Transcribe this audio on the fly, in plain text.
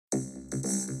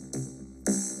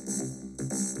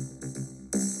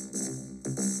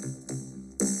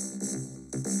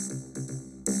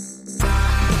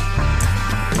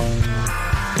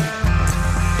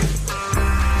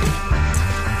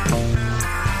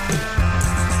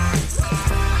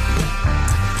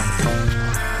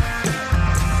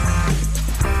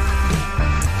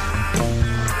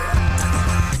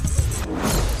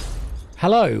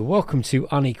Hello, welcome to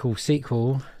Unequal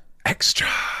Sequel. Extra.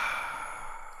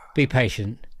 Be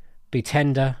patient, be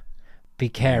tender, be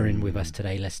caring with us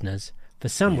today, listeners. For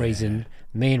some reason,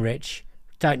 me and Rich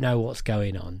don't know what's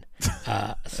going on.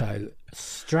 So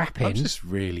strap in. I'm just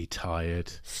really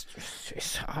tired.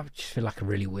 I just feel like a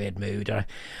really weird mood. I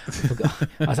forgot.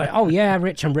 I was like, oh yeah,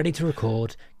 Rich, I'm ready to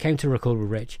record. Came to record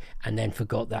with Rich and then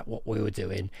forgot that what we were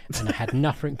doing and I had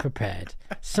nothing prepared.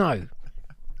 So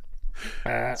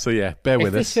yeah, bear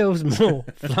with if us. this feels more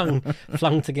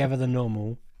flung together than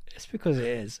normal, it's because it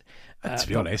is. To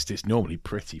be honest, it's normally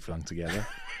pretty flung together.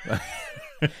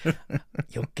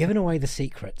 You're giving away the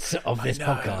secrets of this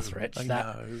podcast, Rich. I that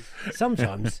know.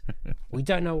 Sometimes we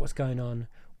don't know what's going on.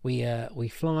 We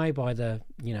fly by the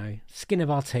skin of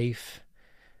our teeth,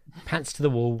 pants to the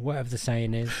wall, whatever the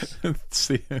saying is.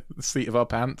 the seat of our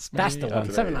pants. That's the one,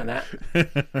 something like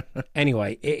that.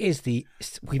 Anyway,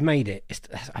 we've made it.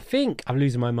 I think I'm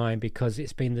losing my mind because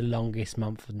it's been the longest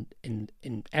month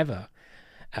in ever.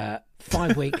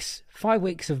 5 weeks. 5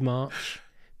 weeks of March.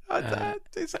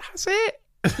 That's it.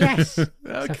 Yes.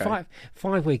 Okay. So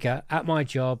five weeker at my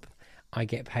job. I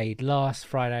get paid last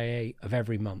Friday of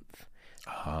every month.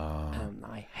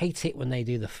 I hate it when they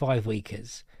do the 5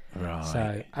 weekers. Right.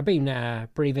 So I've been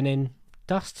breathing in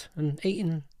dust and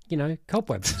eating,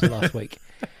 cobwebs the last week.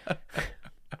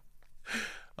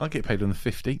 I get paid on the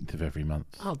 15th of every month.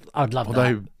 I'd love that.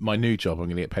 Although my new job, I'm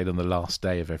going to get paid on the last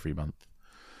day of every month.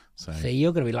 So See,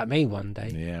 you're going to be like me one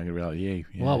day. yeah, I'm going to be like you.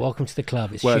 Yeah. Well, welcome to the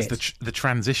club. It's Whereas shit. the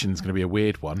transition's going to be a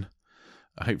weird one.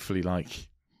 Hopefully, not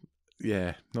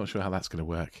sure how that's going to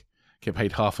work. Get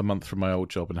paid half a month from my old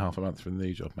job and half a month from the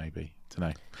new job, maybe. Don't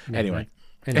know.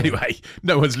 Anyway,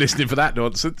 no one's listening for that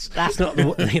nonsense. That's not the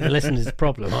listeners'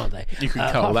 problem, are they? You can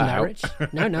cut apart all from that out. Rich,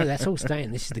 no, that's all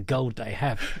staying. This is the gold they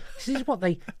have. This is what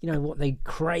they, what they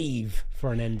crave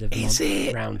for an end of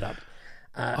month roundup.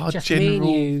 Our just general me and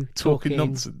you talking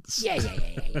nonsense. Yeah.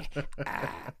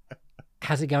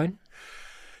 How's it going?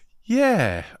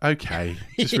 Yeah, okay.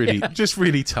 Just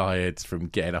really tired from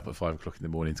getting up at 5 o'clock in the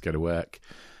morning to go to work,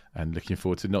 and looking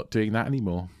forward to not doing that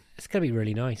anymore. It's going to be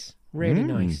really nice. Really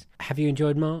nice. Have you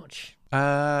enjoyed March?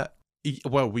 Well,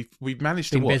 we've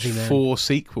managed to watch busy, man. 4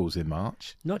 sequels in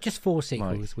March. Not just 4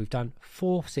 sequels. We've done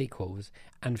 4 sequels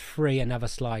and 3 Another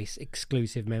Slice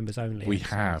exclusive members only. We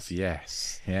episodes. have,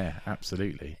 yes. Yeah,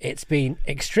 absolutely. It's been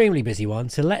extremely busy one,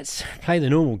 so let's play the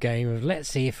normal game of let's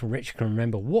see if Rich can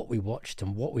remember what we watched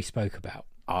and what we spoke about.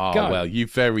 Go. Well, you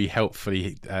very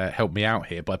helpfully helped me out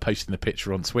here by posting the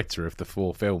picture on Twitter of the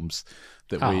 4 films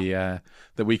that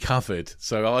we covered,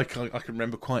 so I can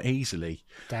remember quite easily.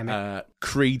 Damn it.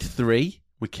 Creed 3,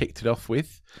 we kicked it off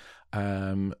with,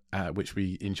 which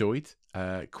we enjoyed.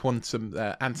 Quantum,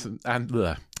 I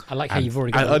like how you've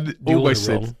already got the almost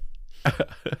order said. wrong.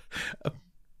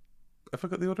 Have I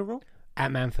got the order wrong?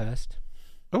 Ant-Man first.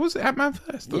 Oh, was it Ant-Man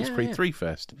first? That was Yeah, Creed yeah. 3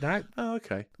 first. No. Oh,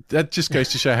 okay. That just goes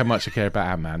to show how much I care about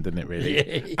Ant-Man, doesn't it,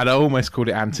 really? And I almost called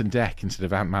it Ant and Dec instead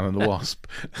of Ant-Man and the Wasp.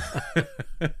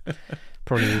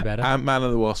 Probably be better. Ant-Man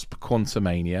and the Wasp,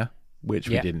 Quantumania, which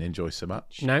we Yeah. didn't enjoy so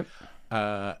much. No.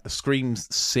 Scream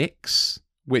 6,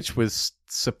 which was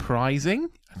surprising,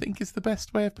 I think is the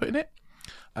best way of putting it.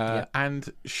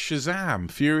 And Shazam,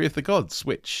 Fury of the Gods,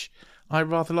 which I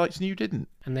rather liked and you didn't.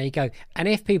 And there you go. And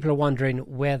if people are wondering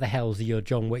where the hell's your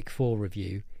John Wick 4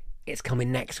 review, it's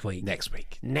coming next week. Next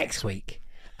week.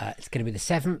 It's going to be the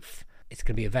 7th. It's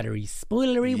going to be a very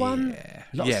spoilery one.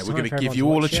 Lots of we're time going for to give everyone you to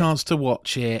all a watch it. chance to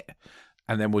watch it,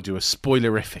 and then we'll do a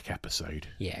spoilerific episode.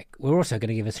 Yeah, we're also going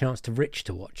to give a chance to Rich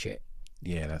to watch it.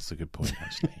 Yeah, that's a good point,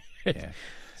 actually. Yeah,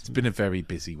 it's been a very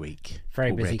busy week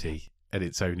Very busy. already, and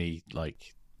it's only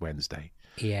like Wednesday.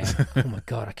 Yeah. Oh my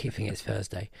God, I keep thinking it's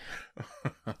Thursday.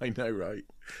 I know, right?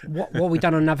 What we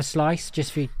done on Another Slice?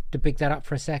 Just for you to big that up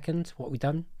for a second. What we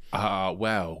done?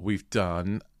 Well, we've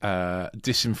done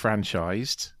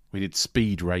Disenfranchised. We did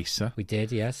Speed Racer. We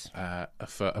did, yes.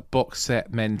 For a box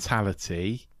set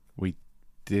mentality, we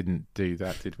didn't do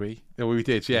that, did we? Oh, we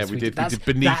did. Yeah, Yes, we did. That's, we did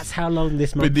Beneath. that's how long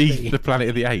this month Beneath been. the Planet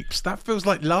of the Apes. That feels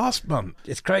like last month.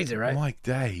 It's crazy, right? My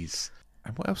days.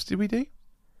 And what else did we do?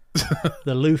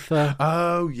 The Luther.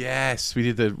 Oh, yes. We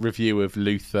did a review of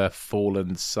Luther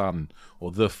Fallen Sun,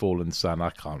 or The Fallen Sun.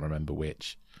 I can't remember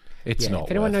which. It's Yeah, not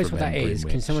if anyone worth knows what that remembering is,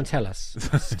 can which. someone tell us?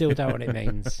 Still don't know what it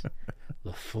means.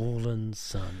 The Fallen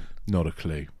Sun. Not a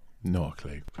clue. Not a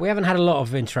clue. We haven't had a lot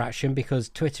of interaction because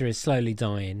Twitter is slowly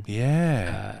dying.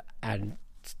 Yeah. And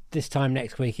this time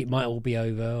next week it might all be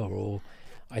over, or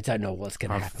I don't know what's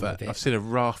going to happen with it. I've seen a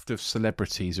raft of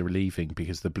celebrities are leaving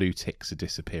because the blue ticks are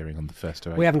disappearing on the 1st of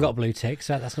April. We haven't got a blue tick,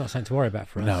 so that's not something to worry about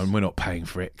for us. No, and we're not paying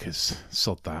for it because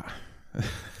sod that.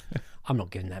 I'm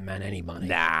not giving that man any money.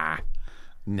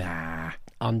 Nah.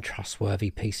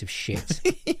 Untrustworthy piece of shit.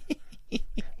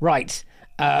 Right.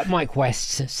 Mike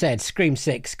West said Scream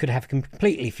 6 could have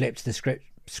completely flipped the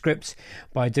script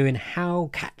by doing how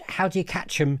do you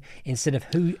catch them instead of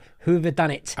whoever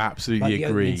done it. Absolutely like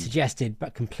agree. Suggested,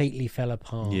 but completely fell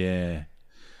apart. Yeah.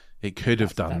 It could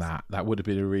have done that. That would have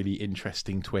been a really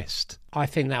interesting twist. I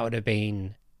think that would have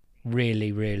been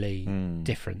really, really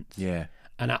different. Yeah.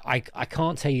 And I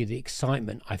can't tell you the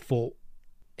excitement I thought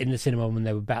in the cinema when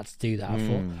they were about to do that. I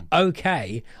thought,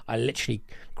 okay, I literally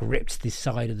gripped this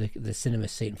side of the cinema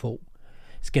seat and thought,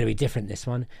 it's going to be different, this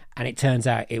one. And it turns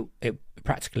out it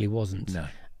practically wasn't. No.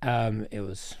 It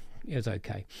was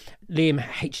okay. Liam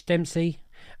H. Dempsey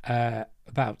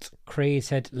about Creed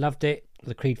said, loved it.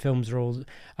 The Creed films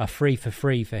are free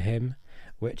for him,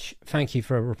 which thank you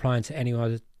for replying to any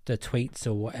of the tweets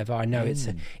or whatever. I know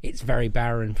it's very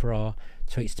barren for our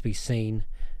tweets to be seen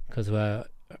because we're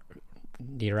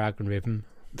the algorithm,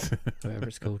 whatever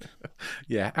it's called.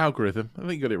 Yeah, algorithm. I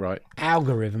think you got it right.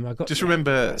 Algorithm. Just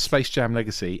remember Space Jam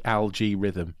Legacy, Algae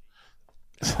Rhythm.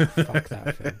 Oh, fuck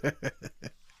that film.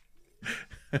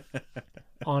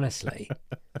 Honestly.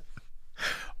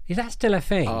 Is that still a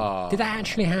thing? Did that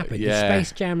actually happen? Yeah. Did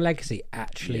Space Jam Legacy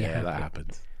actually happen?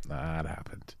 That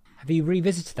happened. Have you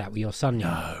revisited that with your son yet?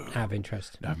 No. Out of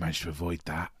interest? No, I managed to avoid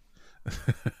that. I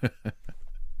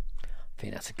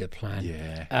think that's a good plan.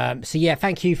 Yeah. So yeah,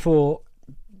 thank you for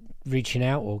reaching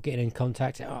out or getting in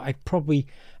contact. I probably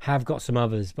have got some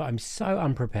others, but I'm so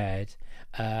unprepared.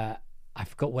 I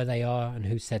forgot where they are and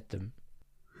who said them.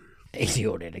 Easy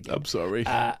audit again. I'm sorry.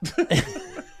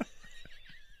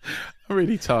 I'm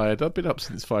really tired. I've been up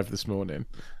since 5 this morning.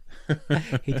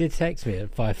 He did text me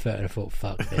at 5:30 and I thought,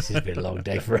 fuck, this has been a long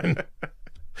day for him.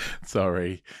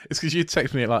 Sorry. It's because you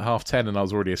texted me at like 10:30 and I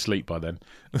was already asleep by then.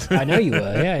 I know you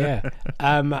were, yeah.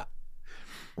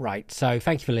 Right, so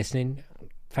thank you for listening.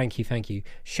 Thank you.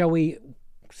 Shall we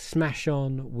smash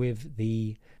on with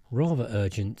the rather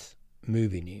urgent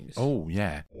movie news? Oh,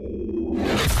 yeah.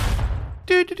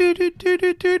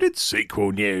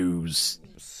 Sequel news.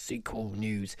 Sequel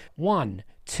news. 1,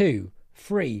 2,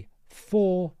 3,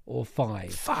 4, or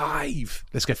 5? 5.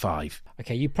 Let's go 5.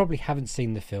 Okay, you probably haven't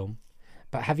seen the film,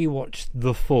 but have you watched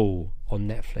The Fall on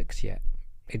Netflix yet?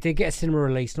 It did get a cinema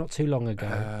release not too long ago.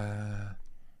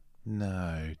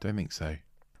 No, don't think so.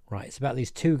 Right, it's about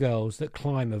these two girls that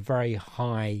climb a very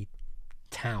high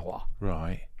tower.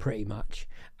 Right. Pretty much.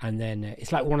 And then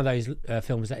it's like one of those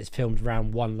films that is filmed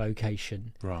around one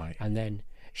location. Right. And then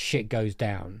shit goes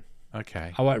down.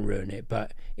 Okay. I won't ruin it,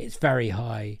 but it's very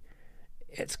high.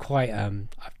 It's quite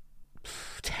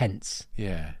tense.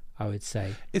 Yeah. I would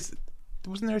say.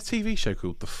 Wasn't there a TV show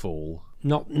called The Fall?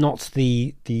 Not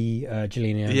the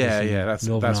Gillian Anderson. Yeah. That's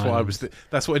what I was.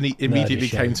 That's what immediately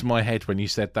came to my head when you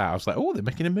said that. I was like, oh, they're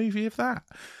making a movie of that.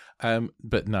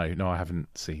 But no, I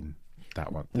haven't seen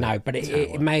that one. No, but it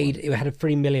had a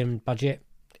 $3 million budget.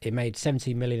 It made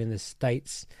 70 million in the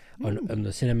States on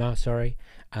the cinema. Sorry,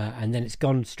 and then it's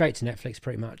gone straight to Netflix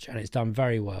pretty much, and it's done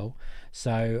very well.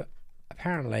 So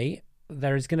apparently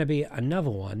there is going to be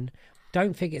another one.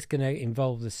 Don't think it's going to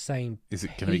involve the same. Is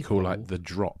it going to be called like The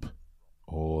Drop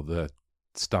or The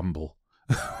Stumble?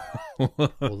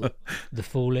 Or the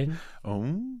Fallen?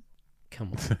 Oh,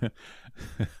 come on.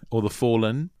 Or The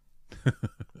Fallen?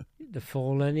 The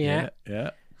Fallen, yeah.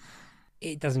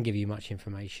 It doesn't give you much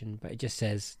information, but it just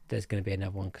says there's going to be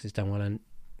another one because it's done well on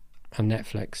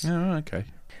Netflix. Oh, okay.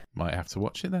 Might have to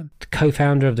watch it then. The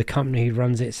co-founder of the company who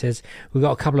runs it says, we've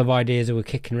got a couple of ideas that we're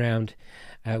kicking around.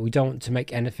 We don't want to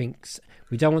make anything.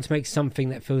 We don't want to make something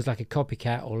that feels like a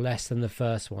copycat or less than the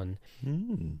first one.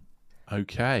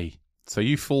 Okay. So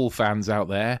you Fall fans out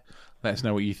there, let us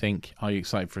know what you think. Are you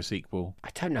excited for a sequel? I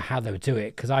don't know how they would do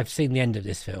it because I've seen the end of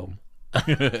this film.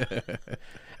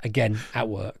 Again, at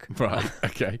work. Right,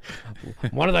 okay.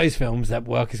 One of those films that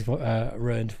work is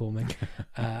ruined for me.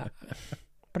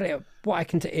 But what I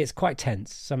can it's quite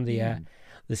tense, some of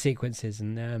the sequences.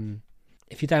 And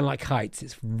if you don't like heights,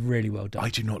 it's really well done. I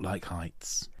do not like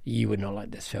heights. You would not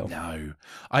like this film. No.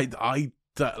 I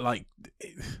like...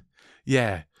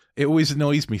 Yeah. It always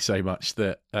annoys me so much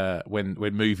that when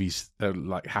movies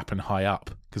like happen high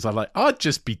up, because I'd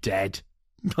just be dead.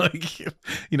 Like,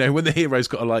 you know, when the hero's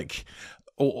got to like,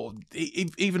 or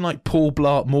even like Paul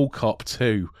Blart Mall Cop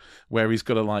 2, where he's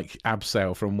got to like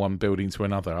abseil from one building to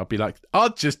another. I'd be like,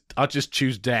 I'll just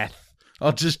choose death.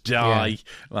 I'll just die. Yeah.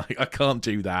 Like, I can't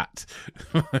do that.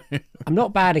 I'm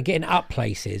not bad at getting up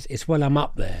places. It's when I'm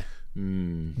up there.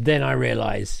 Then I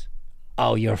realise,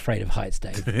 oh, you're afraid of heights,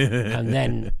 Dave. And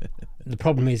then the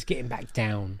problem is getting back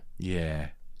down. Yeah.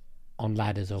 On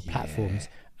ladders or platforms.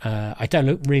 I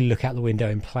don't really look out the window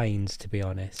in planes, to be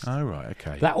honest. Oh, right,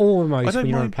 okay. That almost, I don't when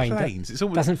you're on a mind plane, planes. It's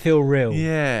almost, doesn't feel real.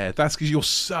 yeah, that's because you're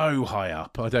so high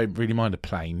up. I don't really mind a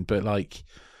plane, but like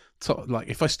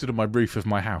if I stood on my roof of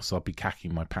my house, I'd be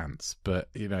cacking my pants. But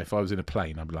if I was in a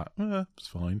plane, I'd be like, it's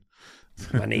fine.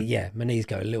 my knees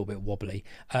go a little bit wobbly.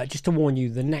 Just to warn you,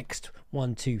 the next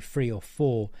 1, 2, 3, or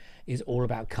 4 is all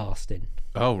about casting.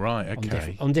 Oh, right,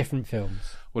 okay. On different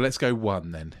films. Well, let's go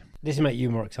 1 then. This will make you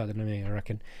more excited than me, I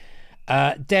reckon.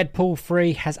 Deadpool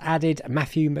 3 has added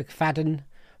Matthew McFadden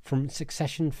from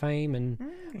Succession fame and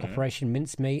Operation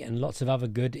Mincemeat and lots of other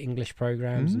good English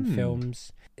programs and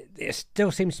films. It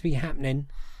still seems to be happening.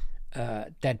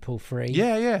 Deadpool 3.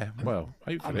 Yeah. Well,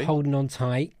 hopefully. I'm holding on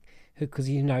tight because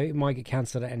it might get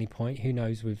cancelled at any point. Who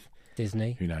knows with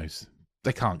Disney? Who knows?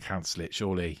 They can't cancel it,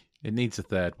 surely. It needs a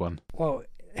third one. Well,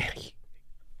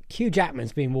 Hugh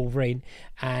Jackman's been Wolverine,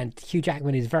 and Hugh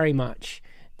Jackman is very much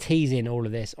teasing all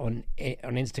of this on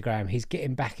Instagram. He's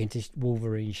getting back into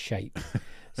Wolverine shape.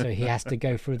 So he has to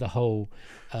go through the whole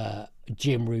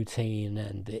gym routine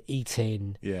and the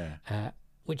eating. Yeah.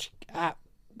 Which I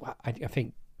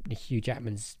think Hugh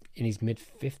Jackman's in his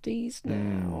mid-50s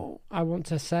now, I want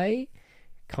to say.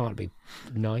 Can't be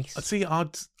nice. See,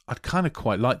 I'd kind of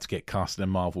quite like to get cast in a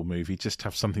Marvel movie, just to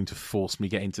have something to force me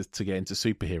get into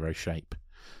superhero shape.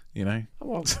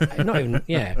 Well, not even.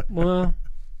 Yeah. Well,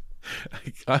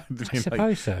 I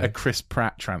suppose so. A Chris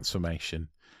Pratt transformation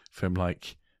from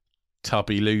like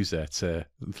tubby loser to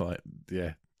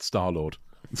Star-Lord.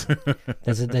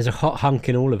 There's a hot hunk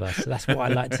in all of us. That's what I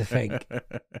like to think.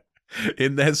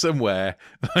 In there somewhere.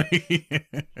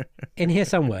 In here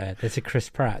somewhere, there's a Chris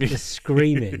Pratt just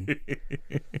screaming.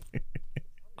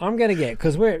 I'm going to get,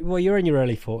 because you're in your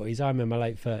early 40s, I'm in my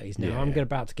late 30s now. Yeah. I'm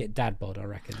about to get dad bod, I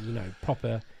reckon.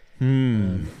 Proper,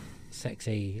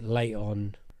 sexy, late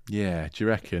on. Yeah, do you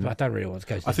reckon? But I don't really want to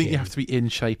go to the I think gym. you have to be in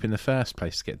shape in the first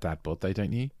place to get dad bod, though,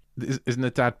 don't you? Isn't a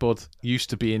dad bod used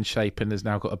to be in shape and has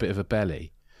now got a bit of a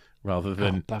belly, rather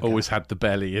than always had the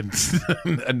belly and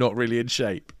and not really in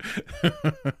shape?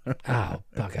 Oh,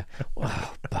 bugger.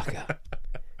 Oh, bugger.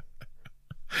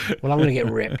 Well, I'm going to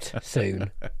get ripped soon.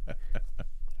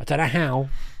 I don't know how,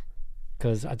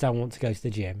 because I don't want to go to the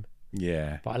gym.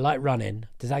 Yeah. But I like running.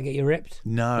 Does that get you ripped?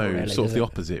 No, Not really, sort of does the it?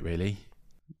 opposite, really.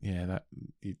 Yeah, that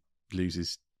he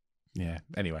loses. Yeah.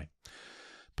 Anyway,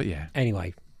 but yeah.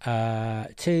 Anyway,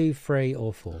 2, 3,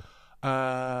 or 4?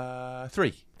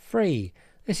 3. 3.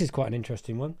 This is quite an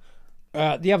interesting one.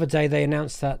 The other day they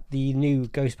announced that the new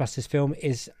Ghostbusters film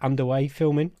is underway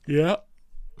filming. Yeah.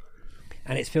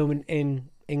 And it's filming in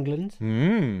England.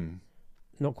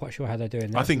 Not quite sure how they're doing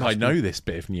that. I think I know this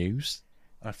bit of news.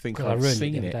 I think Well, I I've ruined it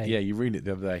seen the other it. day. Yeah, you ruined it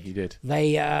the other day. You did.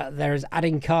 There is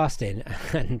adding casting,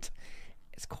 and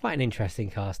it's quite an interesting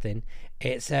casting.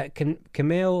 It's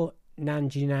Camille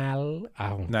Nanjiani.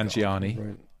 Oh, Nanjiani.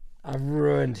 God, I've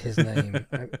ruined his name.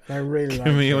 I really like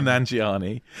Camille him.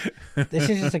 Nanjiani. This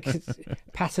is just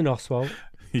Patton Oswalt.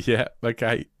 Yeah,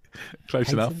 okay.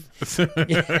 Close Peyton? enough.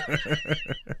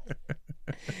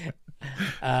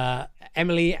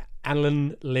 Emily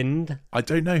Allen Lind. I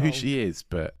don't know who she is,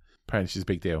 but apparently she's a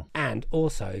big deal. And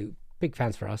also, big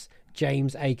fans for us,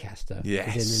 James Acaster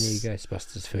Yes. is in the new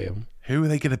Ghostbusters film. Who are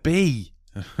they going to be?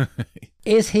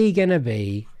 Is he going to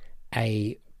be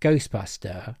a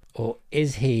Ghostbuster, or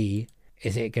is it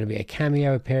going to be a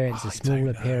cameo appearance, a small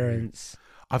appearance?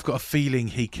 I've got a feeling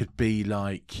he could be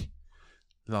like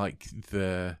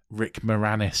the Rick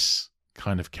Moranis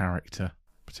kind of character,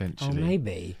 potentially. Oh,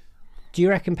 maybe. Do you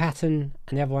reckon Patton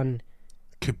and the other one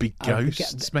Could be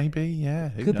ghosts, maybe? Yeah,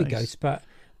 who could be knows? ghosts, but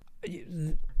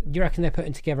you reckon they're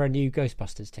putting together a new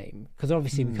Ghostbusters team? Because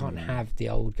obviously we can't have the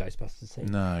old Ghostbusters team.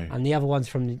 No. And the other ones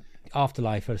from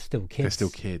Afterlife are still kids. They're still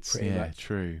kids, pretty yeah, much.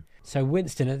 true. So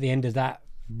Winston, at the end of that,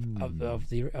 of our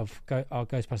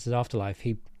Ghostbusters Afterlife,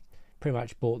 he pretty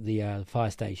much bought the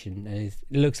fire station, and it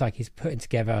looks like he's putting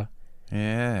together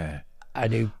Yeah. a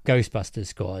new Ghostbusters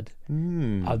squad.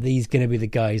 Are these going to be the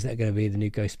guys that are going to be the new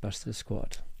Ghostbusters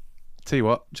squad? Tell you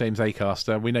what, James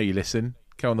Acaster, we know you listen.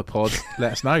 Go on the pod,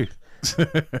 let us know.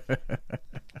 I'm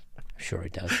sure he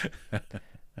does.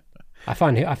 I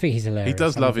think he's hilarious. He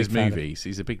does I'm a love big his fan of- movies.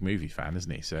 He's a big movie fan,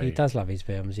 isn't he? So He does love his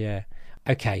films, yeah.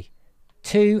 Okay.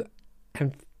 2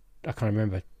 and I can't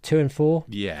remember. 2 and 4?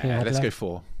 yeah, let's go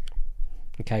 4.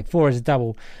 Okay, 4 is a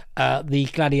double. The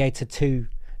Gladiator 2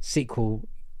 sequel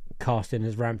casting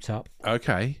has ramped up.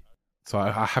 Okay. So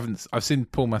I've seen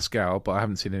Paul Mescal, but I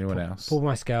haven't seen anyone else. Paul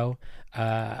Mescal.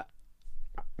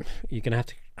 You're going to have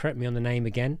to correct me on the name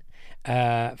again.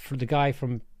 For the guy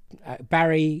from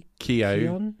Barry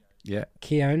Keoghan. Yeah.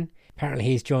 Keoghan. Apparently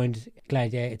he's joined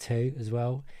Gladiator 2 as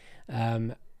well.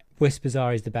 Whispers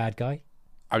are he's the bad guy.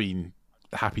 I mean,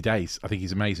 Happy Days. I think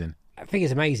he's amazing. I think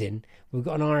it's amazing. We've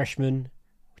got an Irishman.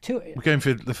 We're going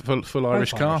for the full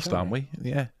Irish cast, aren't we?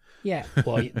 Yeah. Yeah.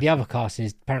 Well, the other casting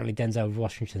is apparently Denzel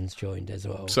Washington's joined as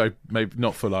well. So maybe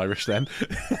not full Irish then.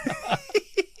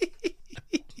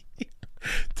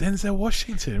 Denzel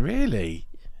Washington, really?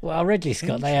 Well, Ridley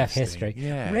Scott, they have history.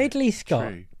 Yeah, Ridley Scott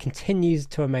true. continues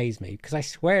to amaze me because I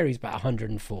swear he's about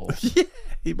 104. Yeah,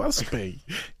 he must be.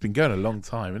 He's been going a long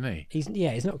time, hasn't he?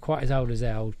 He's not quite as old as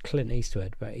our old Clint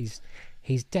Eastwood, but he's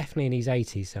definitely in his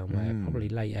 80s somewhere, probably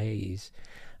late 80s.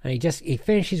 And he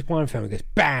finishes one film and goes,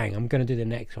 bang, I'm going to do the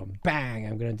next one. Bang,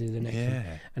 I'm going to do the next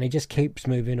one. And he just keeps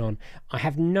moving on. I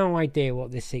have no idea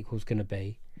what this sequel's going to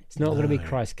be. It's not going to be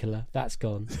Christ Killer. That's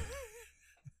gone.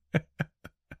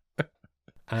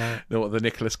 The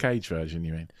Nicolas Cage version,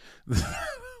 you mean?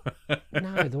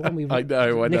 No, the one we... I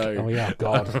know. Oh, yeah,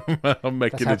 God. I'm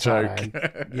making a joke.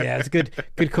 Yeah, it's good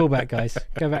callback, guys.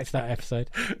 Go back to that episode.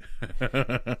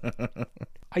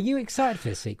 Are you excited for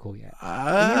the sequel yet?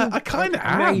 I kind of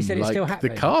am. You said it's still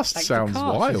happening. The cast sounds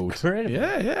wild. Incredible.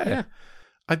 Yeah.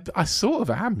 I sort of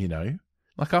am, you know.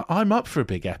 Like, I'm up for a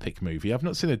big epic movie. I've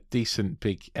not seen a decent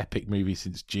big epic movie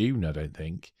since June, I don't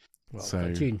think. Well,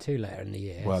 so June 2 later in the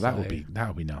year. Well, that would be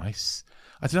nice.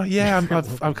 I don't know. Yeah,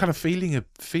 I'm kind of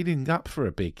feeling up for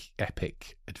a big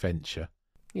epic adventure.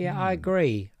 Yeah, I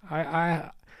agree.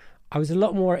 I was a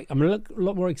lot more. I'm a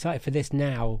lot more excited for this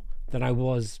now than I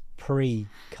was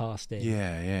pre-casting.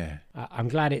 Yeah. I'm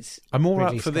glad it's. I'm more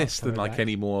Ridley up for this than like back.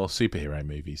 any more superhero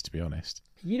movies, to be honest.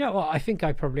 You know what? I think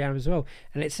I probably am as well.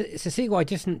 And it's a sequel I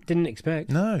just didn't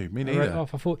expect. No, me neither. I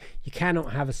thought you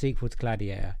cannot have a sequel to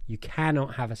Gladiator. You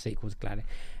cannot have a sequel to Gladiator.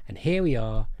 And here we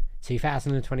are,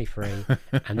 2023,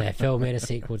 and they're filming a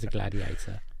sequel to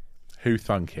Gladiator. Who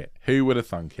thunk it? Who would have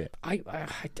thunk it? I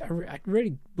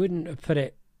really wouldn't have put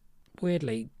it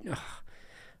weirdly.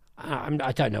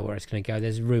 I don't know where it's going to go.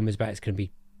 There's rumours about it's going to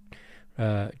be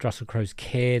Russell Crowe's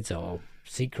kids or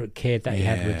secret kid that he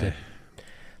had with the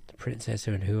princess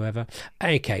and whoever.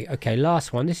 Okay.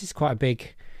 Last one. This is quite a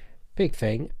big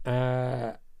thing.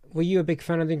 Were you a big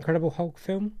fan of the Incredible Hulk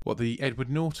film? What, the Edward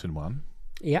Norton one?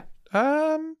 Yeah.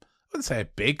 I wouldn't say a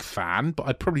big fan, but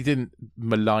I probably didn't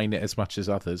malign it as much as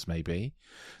others. Maybe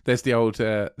there's the old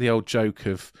joke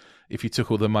of if you took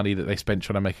all the money that they spent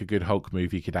trying to make a good Hulk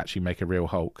movie, you could actually make a real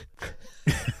Hulk.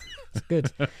 That's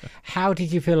good. How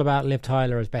did you feel about Liv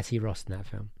Tyler as Betty Ross in that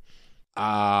film?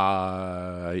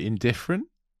 Indifferent.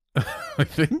 I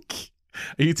think.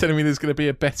 Are you telling me there's going to be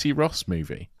a Betty Ross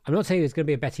movie? I'm not telling you there's going to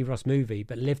be a Betty Ross movie,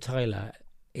 but Liv Tyler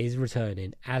is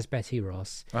returning as Betty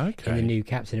Ross in the new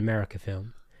Captain America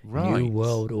film, right. New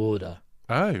World Order.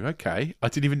 Oh, okay. I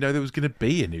didn't even know there was going to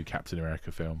be a new Captain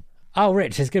America film. Oh,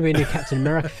 Rich, there's going to be a new Captain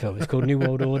America film. It's called New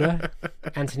World Order.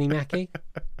 Anthony Mackie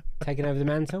taking over the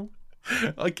mantle.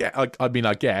 I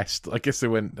guessed. I guess they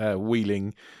went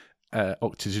wheeling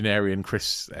octogenarian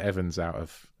Chris Evans out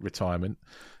of retirement.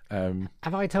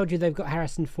 Have I told you they've got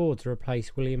Harrison Ford to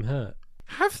replace William Hurt?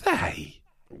 Have they?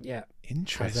 Yeah.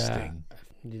 Interesting.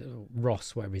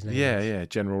 Ross, whatever his name is. Yeah,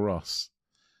 General Ross.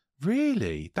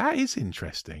 Really? That is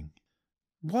interesting.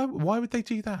 Why would they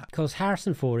do that? Because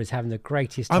Harrison Ford is having the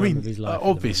greatest time of his life.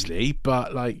 Obviously,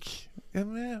 but like...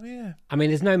 Yeah. I mean,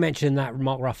 there's no mention that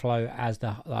Mark Ruffalo as the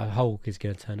Hulk is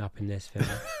going to turn up in this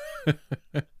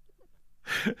film.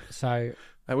 So...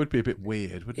 That would be a bit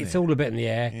weird, wouldn't it? It's all a bit in the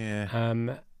air.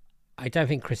 Yeah. I don't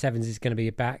think Chris Evans is going to be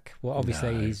back. Well,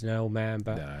 obviously he's an old man,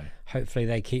 but hopefully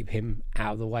they keep him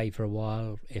out of the way for a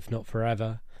while, if not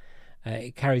forever.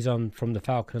 It carries on from the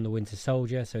Falcon and the Winter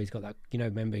Soldier, so he's got that,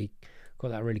 remember he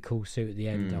got that really cool suit at the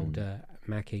end, old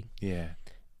Mackie. Yeah.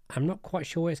 I'm not quite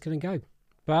sure where it's going to go,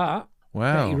 but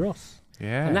Betty Ross.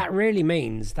 Yeah. And that really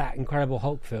means that Incredible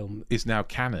Hulk film is now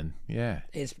canon, yeah.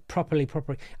 It's properly.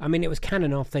 I mean, it was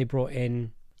canon after they brought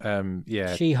in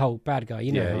She-Hulk, bad guy,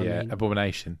 you know what I mean?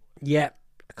 Abomination. Yeah,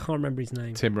 I can't remember his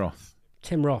name. Tim Roth.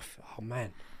 Oh,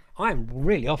 man. I'm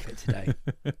really off it today.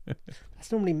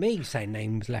 That's normally me saying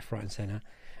names left, right and centre.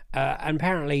 And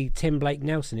apparently Tim Blake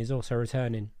Nelson is also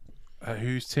returning.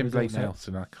 Who's Tim Blake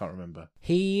Nelson? I can't remember.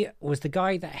 He was the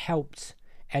guy that helped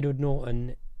Edward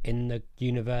Norton in the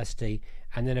university,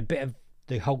 and then a bit of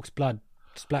the Hulk's blood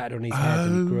splattered on his head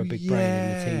and he grew a big brain in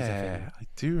the teaser film. I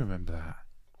do remember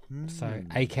that. So,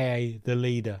 a.k.a. the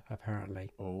leader, apparently.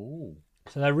 Oh.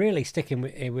 So they're really sticking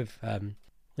with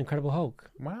Incredible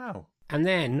Hulk. Wow. And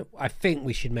then I think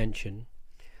we should mention,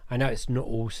 I know it's not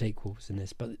all sequels in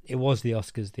this, but it was the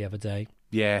Oscars the other day.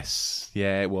 Yes.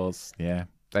 Yeah, it was. Yeah,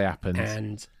 they happened.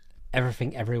 And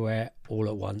Everything Everywhere All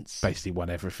at Once. Basically won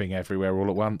Everything Everywhere All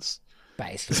at Once.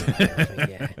 Basically everything,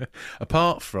 yeah.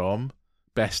 Apart from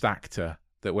Best Actor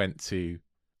that went to,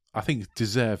 I think,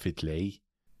 deservedly.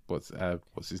 What's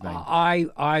his name?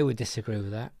 I would disagree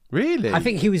with that. Really? I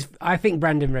think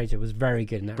Brendan Fraser was very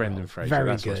good in that Brendan role. Fraser. Very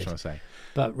that's good. what I was trying to say.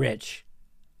 But Rich,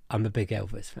 I'm a big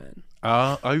Elvis fan.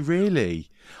 Oh, really?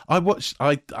 I'm going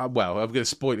to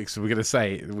spoil it because we're going to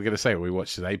say what we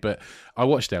watched today. But I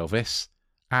watched Elvis,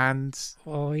 and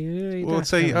Oh, yeah. I'll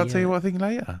tell you what I think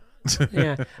later.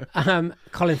 Yeah.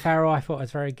 Colin Farrell, I thought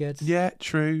was very good. Yeah,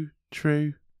 true.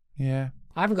 Yeah.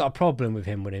 I haven't got a problem with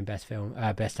him winning best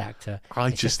actor.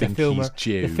 I just think he's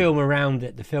due. The film around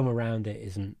it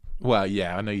isn't. Well,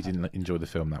 yeah, I know you didn't enjoy the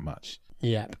film that much.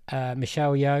 Yep.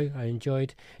 Michelle Yeoh, I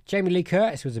enjoyed. Jamie Lee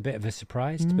Curtis was a bit of a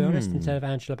surprise, to be honest, instead of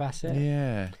Angela Bassett.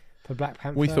 Yeah. For Black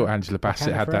Panther. We thought Angela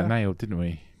Bassett had that nailed, didn't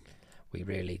we? We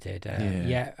really did.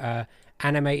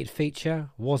 Animated feature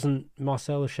wasn't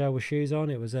Marcel the Shell with Shoes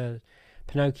On. It was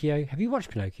Pinocchio. Have you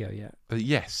watched Pinocchio yet?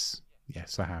 Yes,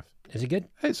 I have. Is it good?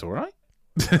 It's all right.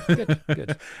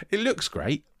 Good. It looks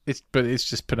great. But it's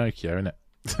just Pinocchio, isn't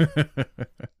it?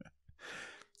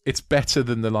 It's better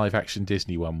than the live action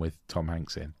Disney one with Tom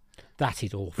Hanks in. That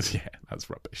is awful. Yeah, that's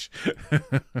rubbish.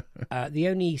 The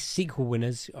only sequel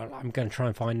winners I'm going to try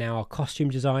and find now are costume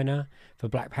designer for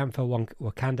Black Panther,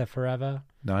 Wakanda Forever.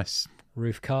 Nice.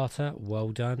 Ruth Carter, well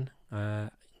done.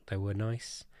 They were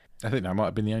nice. I think that might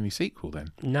have been the only sequel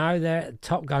then. No,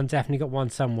 Top Gun definitely got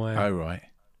one somewhere. Oh, right.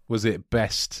 Was it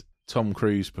best Tom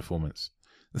Cruise performance?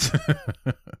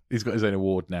 He's got his own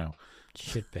award now.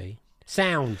 Should be.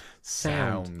 Sound.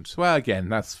 Well, again,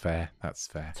 that's fair.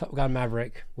 Top Gun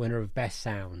Maverick, winner of best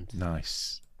sound.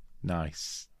 Nice. I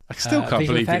still can't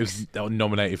believe effects. It was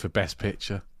nominated for best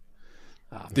picture.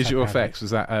 Visual effects,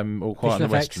 was that All Quiet on the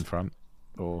Western Front?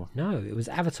 Or no, it was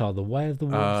Avatar: The Way of the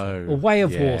Water, or Way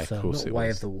of Water, not Way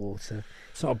of the Water.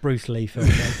 It's not a Bruce Lee film.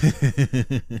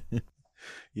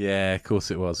 Yeah, of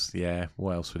course it was. Yeah,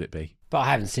 what else would it be? But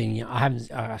I haven't seen. I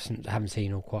haven't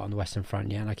seen All Quiet on the Western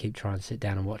Front yet, and I keep trying to sit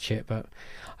down and watch it. But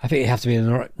I think you have to be in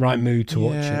the right mood to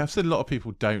watch it. Yeah, I've seen a lot of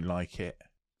people don't like it,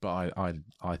 but I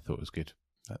thought it was good.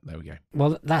 There we go.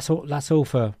 Well, that's all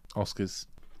for Oscars.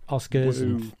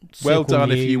 And well done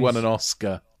news. if you won an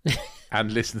Oscar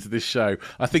and listen to this show.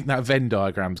 I think that Venn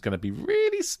diagram's going to be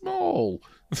really small.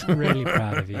 I'm really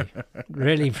proud of you.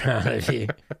 Really proud of you.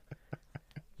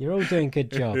 You're all doing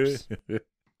good jobs.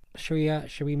 Shall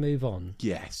we move on?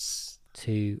 Yes.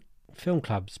 To film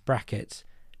clubs, brackets,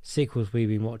 sequels we've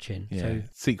been watching. Yeah. So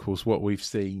sequels, what we've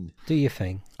seen. Do your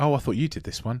thing. Oh, I thought you did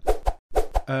this one.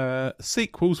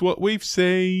 Sequels, what we've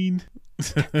seen.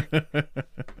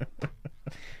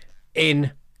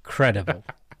 Incredible.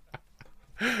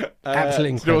 Absolutely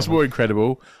incredible. You know what's more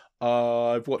incredible?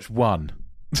 I've watched one.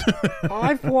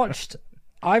 I've watched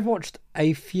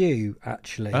a few,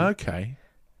 actually. Okay.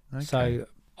 So,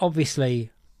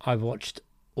 obviously, I've watched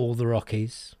all the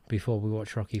Rockies before we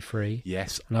watched Rocky 3.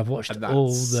 Yes. And I've watched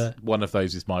all the... One of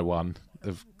those is my one,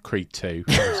 of Creed 2.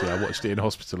 Obviously, I watched it in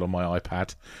hospital on my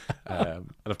iPad.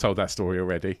 And I've told that story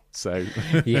already, so...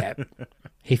 Yeah.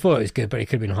 He thought it was good, but he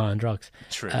could have been high on drugs.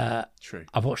 True. True.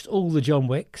 I've watched all the John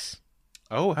Wicks.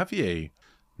 Oh, have you?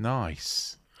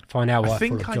 Nice. Find out why I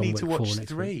think I need Wick to watch 4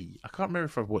 3. I can't remember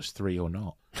if I've watched 3 or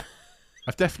not.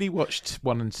 I've definitely watched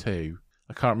 1 and 2.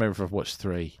 I can't remember if I've watched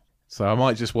 3. So I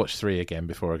might just watch 3 again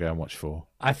before I go and watch 4.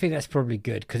 I think that's probably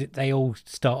good because they all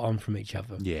start on from each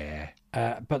other. Yeah.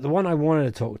 But the one I wanted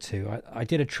to talk to, I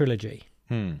did a trilogy.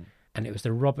 And it was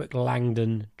the Robert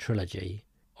Langdon trilogy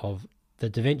of the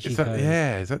Da Vinci Code.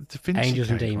 Is that Da Vinci Angels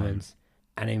Code and Demons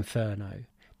and Inferno.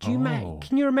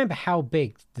 Can you remember how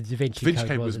big the Da Vinci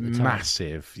Code was at the time?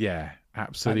 Massive. Yeah,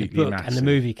 absolutely the book massive. And the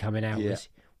movie coming out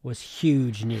was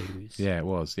huge news. Yeah, it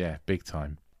was. Yeah, big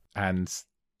time. And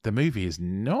the movie is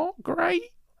not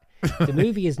great. The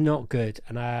movie is not good.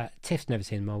 And Tiff's never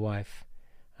seen my wife.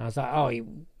 And I was like, oh, it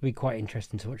would be quite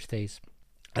interesting to watch these.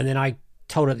 And then I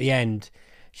told her at the end,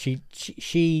 she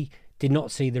did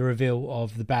not see the reveal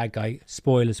of the bad guy.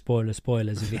 Spoilers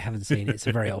if you haven't seen it. It's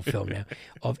a very old film now.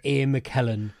 Of Ian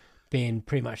McKellen being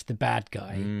pretty much the bad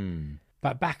guy.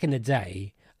 But back in the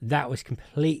day, that was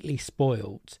completely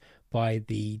spoilt by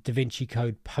the Da Vinci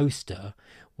Code poster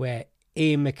where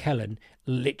Ian McKellen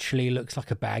literally looks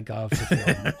like a bad guy of the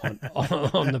film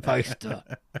on the poster.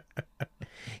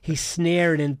 He's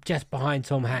sneering in just behind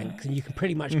Tom Hanks, and you can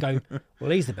pretty much go,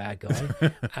 well, he's the bad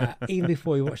guy, even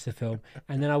before you watch the film.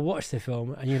 And then I watch the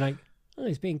film, and you're like, oh,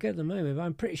 he's being good at the moment, but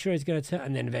I'm pretty sure he's going to turn.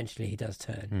 And then eventually he does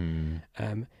turn.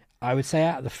 I would say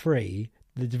out of the 3,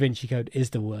 the Da Vinci Code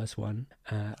is the worst one.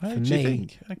 For me, do you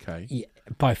think? Okay. Yeah,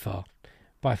 by far.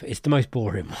 It's the most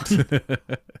boring one.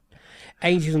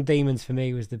 Angels and Demons for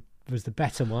me was the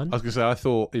better one. I was going to say, I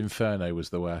thought Inferno was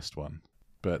the worst one.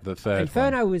 but the third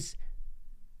Inferno one... was,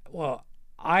 well,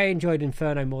 I enjoyed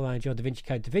Inferno more than I enjoyed Da Vinci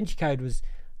Code. Da Vinci Code was,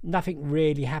 nothing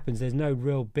really happens. There's no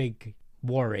real big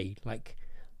worry. Like,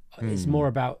 it's more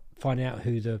about finding out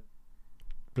who the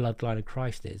bloodline of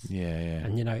Christ is. Yeah.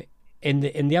 And, you know, in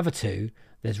the other two,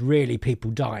 there's really people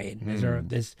dying.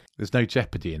 There's no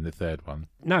jeopardy in the third one.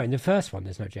 No, in the first one,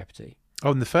 there's no jeopardy.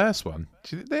 Oh, in the first one?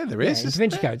 There is. In Da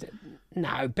Vinci Code,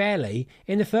 no, barely.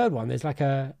 In the third one, there's like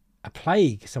a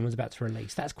plague someone's about to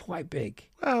release. That's quite big.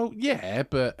 Well, yeah,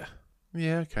 but...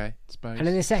 Yeah, okay, I suppose. And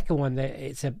in the second one,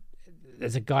 there's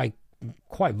a guy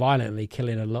quite violently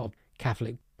killing a lot of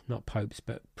Catholic, not popes,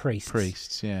 but priests.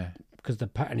 Priests, yeah. Because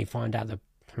and you find out the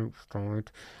popes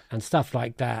died and stuff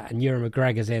like that. And Ewan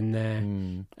McGregor's in there.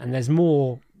 And there's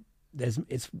more.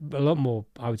 It's a lot more,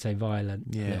 I would say, violent.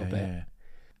 Yeah, a little bit.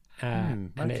 Yeah.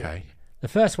 Okay. The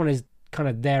first one is kind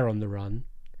of they're on the run.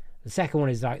 The second one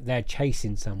is like they're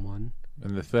chasing someone.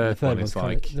 And the third one is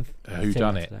like who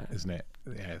done it, isn't it?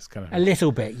 Yeah, it's kind of a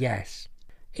little bit, yes.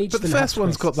 But the first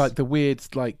one's got like the weird,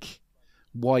 like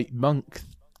white monk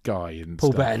guy and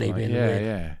Paul stuff. Bettany being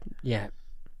weird. Yeah.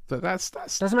 But that's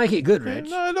doesn't make it good, Rich.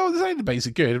 No, I'm saying the base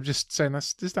are good. I'm just saying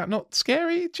is that not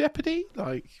scary? Jeopardy?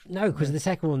 Like no, because the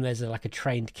second one there's like a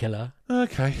trained killer.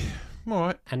 Okay. All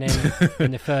right. And then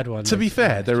in the third one, to be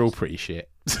fair, they're all pretty shit.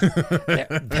 they're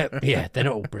not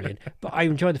all brilliant. But I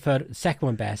enjoyed the second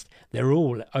one best. They're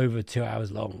all over 2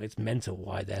 hours long. It's mental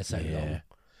why they're so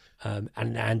long.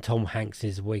 And Tom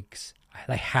Hanks's wigs,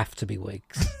 they have to be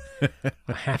wigs.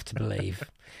 I have to believe.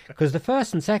 Because the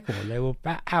first and second one, they were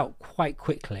out quite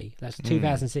quickly. That's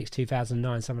 2006,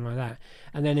 2009, something like that.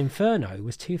 And then Inferno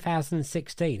was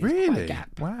 2016. It's really? Quite a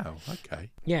gap. Wow,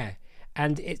 okay. Yeah.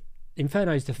 And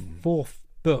Inferno is the fourth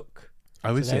book.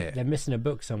 Oh, is it? They're missing a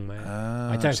book somewhere.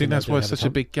 I don't think that's why it's such a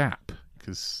big gap.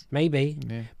 Maybe.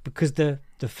 Yeah. Because the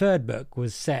third book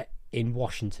was set in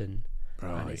Washington.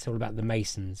 Right. And it's all about the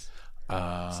Masons.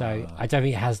 So I don't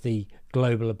think it has the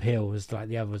global appeal as like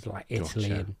the others, like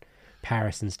Italy and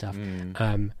Paris and stuff.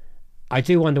 I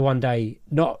do wonder one day,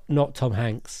 not Tom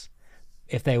Hanks,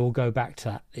 if they will go back to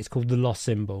that. It's called The Lost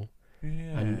Symbol. Yeah,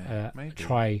 and maybe.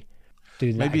 Try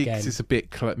doing that maybe again. It's a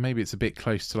bit maybe it's a bit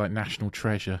close to like National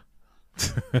Treasure.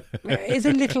 It's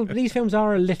a little. These films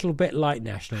are a little bit like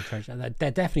National Treasure. They're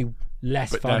definitely less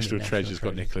fun. But National Treasure's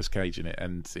got Nicolas Cage in it,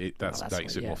 and that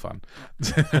makes it more fun.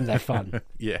 And they're fun.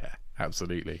 Yeah,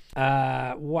 absolutely.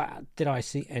 What did I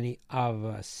see? Any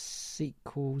other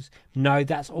sequels? No,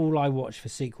 that's all I watched for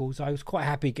sequels. I was quite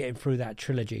happy getting through that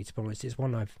trilogy. To be honest, it's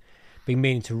one I've been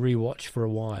meaning to rewatch for a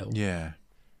while. Yeah.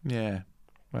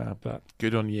 Well, but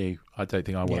good on you. I don't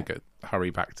think I want to hurry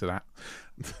back to that.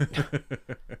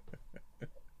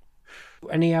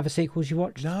 Any other sequels you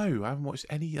watched? No, I haven't watched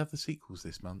any other sequels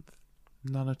this month.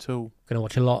 None at all. Going to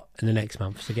watch a lot in the next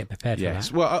month, so get prepared for that.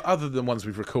 Yes, well, other than ones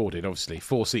we've recorded, obviously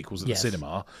 4 sequels at the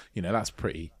cinema. You know, that's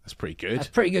pretty good. That's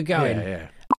pretty good going. Yeah.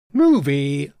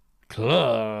 Movie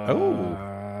Club.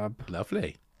 Oh,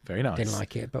 lovely. Very nice. Didn't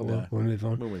like it, but we'll move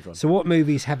on. We'll move on. So, what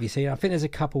movies have you seen? I think there's a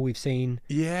couple we've seen.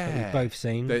 Yeah, that we've both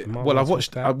seen. Well, I've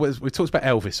watched. We talked about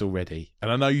Elvis already,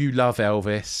 and I know you love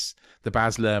Elvis, the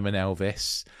Baz Luhrmann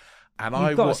Elvis. And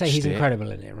You've got to say he's incredible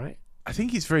in it, right? I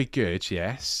think he's very good.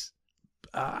 Yes.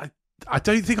 I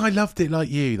don't think I loved it like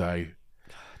you, though.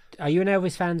 Are you an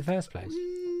Elvis fan in the first place?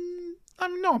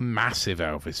 I'm not a massive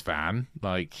Elvis fan.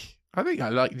 Like, I think I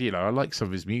like some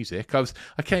of his music. I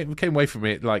came away from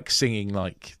it like singing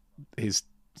like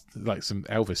some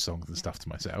Elvis songs and stuff to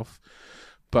myself.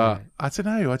 But I don't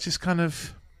know. I just kind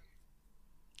of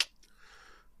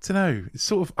don't know. It's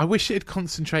sort of. I wish it had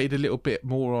concentrated a little bit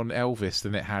more on Elvis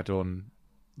than it had on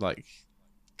like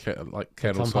Colonel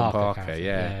Tom Parker.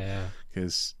 Yeah.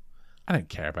 Because I don't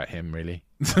care about him really.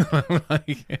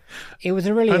 It was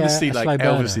a really honestly a like slow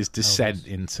burner, Elvis's descent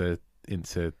into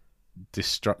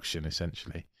destruction,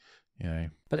 essentially. You know.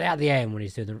 But at the end, when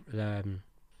he's doing the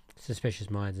Suspicious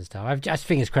Minds and stuff, I just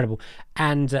think it's credible.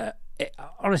 And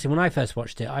honestly, when I first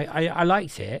watched it, I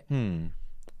liked it. And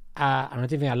I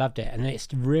didn't think I loved it, and it's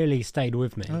really stayed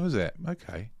with me. Oh, was it?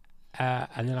 Okay.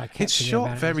 And then I kept. It's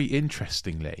shot very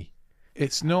interestingly.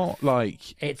 It's not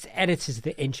like it's edited to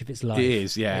the inch of its life. It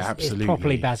is, yeah, absolutely. It's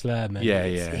properly Baz Luhrmann. Yeah.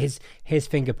 His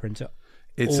fingerprints are.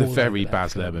 It's a very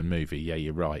Baz Luhrmann movie. Yeah,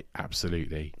 you're right.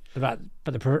 Absolutely. But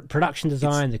the production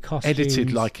design, the costumes,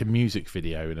 edited like a music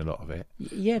video in a lot of it.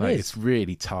 Yeah, it like, is. It's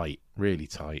really tight. Really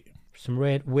tight. Some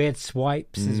weird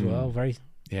swipes as well. Very.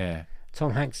 Yeah.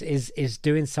 Tom Hanks is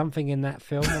doing something in that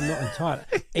film. I'm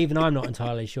not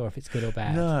entirely sure if it's good or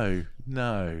bad.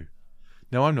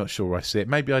 No, I'm not sure I see it.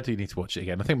 Maybe I do need to watch it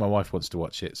again. I think my wife wants to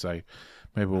watch it, so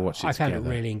maybe we'll watch it together. I found it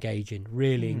really engaging.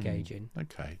 Really engaging.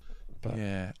 Okay. But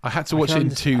yeah, I had to watch it in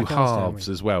two I can understand halves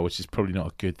as well, which is probably not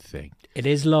a good thing. it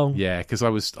is long. Yeah, because I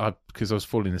was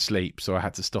falling asleep, so I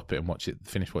had to stop it and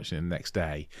finish watching it the next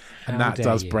day, and How that dare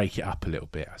does you. break it up a little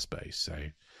bit, I suppose. So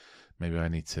maybe I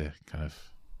need to kind of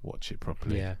watch it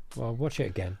properly. Yeah, well, watch it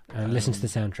again and listen to the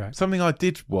soundtrack. Something I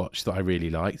did watch that I really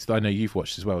liked, that I know you've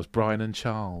watched as well, was Brian and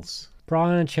Charles.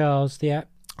 Brian and Charles, yeah.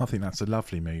 I think that's a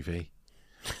lovely movie.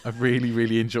 I really,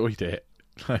 really enjoyed it.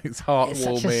 It's It's such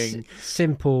heartwarming. a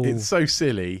simple. It's so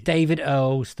silly. David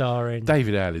Earl starring.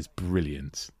 David Earl is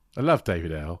brilliant. I love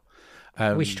David Earl.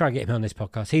 We should try and get him on this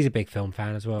podcast. He's a big film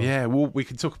fan as well. Yeah, well, we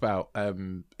can talk about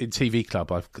in TV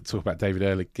Club. I could talk about David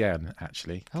Earl again,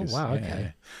 actually. Oh, wow,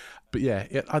 okay. But yeah,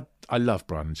 I love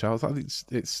Brian and Charles. I think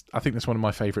I think that's one of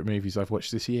my favourite movies I've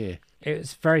watched this year.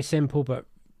 It's very simple, but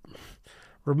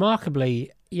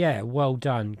remarkably, well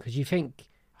done. Because you think,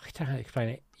 I don't know how to explain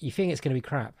it. You think it's going to be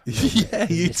crap. Yeah,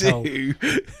 you do.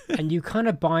 And you kind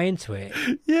of buy into it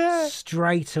Yeah.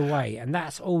 straight away. And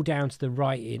that's all down to the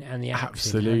writing and the acting.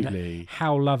 Absolutely. And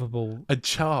how lovable And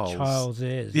Charles.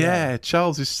 is. Yeah,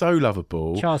 Charles is so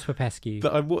lovable. Charles Popescu.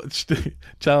 That I watched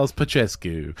Charles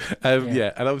Pachescu.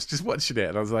 Yeah, and I was just watching it,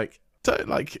 and I was like,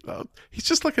 he's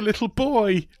just like a little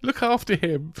boy. Look after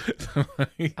him.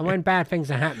 And when bad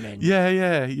things are happening,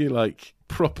 yeah, you're like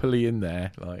properly in there,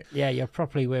 like. yeah, you're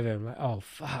properly with him. Like, oh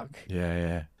fuck!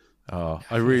 Yeah. Oh,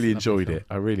 I think really it's a lovely enjoyed it.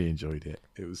 I really enjoyed it.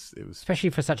 It was Especially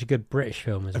for such a good British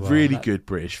film as a well. really Like, good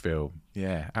British film.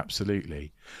 Yeah,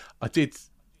 absolutely. I did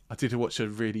watch a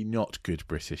really not good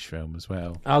British film as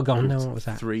well. Oh, go on. No, what was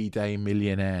that? 3-Day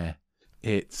Millionaire.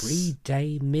 It's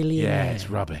 3-Day Millionaire. Yeah, it's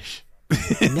rubbish.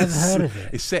 Never heard of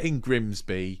it. It's set in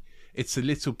Grimsby. It's a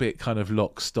little bit kind of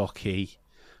lock-stocky.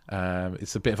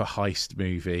 It's a bit of a heist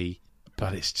movie,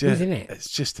 but it's just Who's in it? It's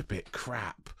just a bit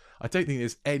crap. I don't think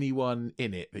there's anyone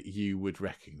in it that you would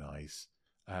recognise,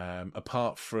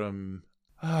 apart from.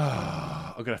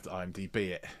 I'm gonna have to IMDb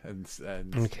it and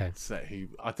Okay. say who.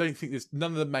 I don't think there's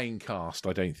none of the main cast.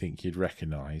 I don't think you'd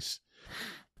recognise.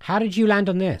 How did you land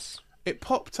on this? It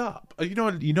popped up. You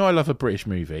know, I love a British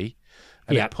movie,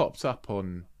 and Yeah. it popped up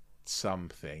on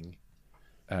something,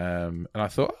 and I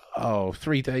thought, oh,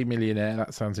 3-Day Millionaire.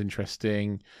 That sounds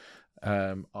interesting.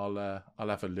 I'll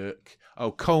have a look.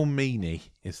 Oh, Cole Meany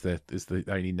is the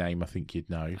only name I think you'd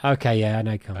know. Okay, yeah, I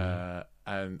know. Come on.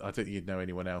 And I don't think you'd know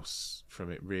anyone else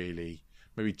from it really.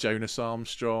 Maybe Jonas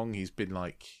Armstrong. He's been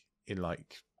like in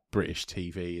like British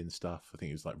TV and stuff. I think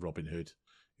he was like Robin Hood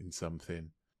in something.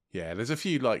 Yeah, there's a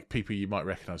few like people you might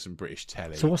recognise from British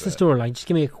telly. So what's the storyline? Just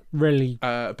give me a really.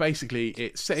 Basically,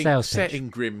 it's Sales set pitch. in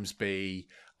Grimsby,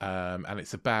 and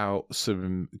it's about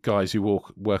some guys who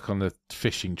work on the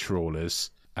fishing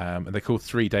trawlers. And they're called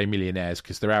 3-Day Millionaires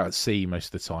because they're out at sea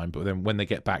most of the time. But then when they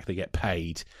get back, they get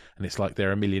paid, and it's like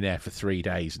they're a millionaire for 3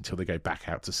 days until they go back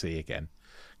out to sea again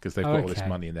because they've got all this Okay.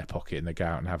 money in their pocket and they go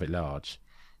out and have it large.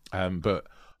 But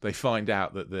they find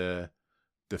out that the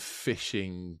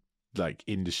fishing like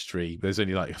industry, there's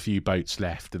only like a few boats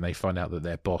left, and they find out that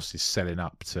their boss is selling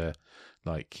up to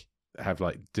like have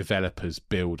like developers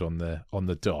build on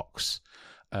the docks,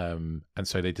 and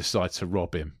so they decide to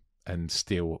rob him and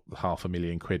steal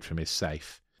 £500,000 from his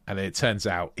safe. And it turns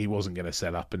out he wasn't going to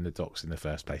sell up in the docks in the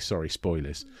first place. Sorry,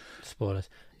 spoilers. Spoilers.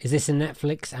 Is this a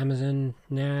Netflix, Amazon,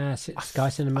 Sky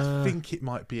Cinema? I think it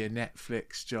might be a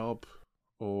Netflix job,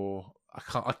 or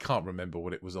I can't remember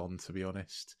what it was on, to be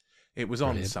honest. It was on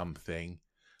Brilliant. something.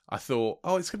 I thought,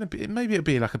 oh, it's going to be, maybe it'll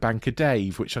be like a Bank of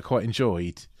Dave, which I quite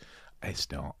enjoyed. It's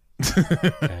not.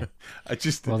 Okay. I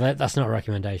just Well, that's not a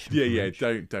recommendation. yeah. from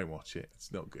Rich. Don't watch it.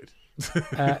 It's not good.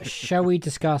 Shall we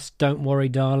discuss Don't Worry,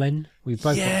 Darling? We both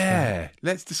watched that. Yeah,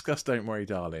 let's discuss Don't Worry,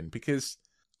 Darling, because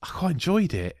I quite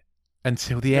enjoyed it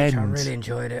until the Rich, end. I really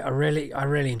enjoyed it. I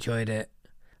really enjoyed it.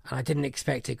 And I didn't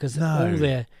expect it because No. all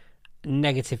the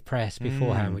negative press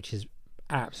beforehand, which is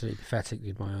absolutely pathetic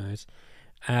in my eyes.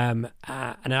 And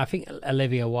I think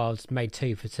Olivia Wilde's made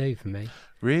 2 for 2 for me.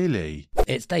 Really?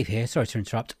 It's Dave here. Sorry to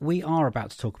interrupt. We are about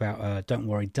to talk about Don't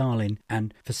Worry, Darling,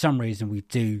 and for some reason we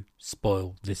do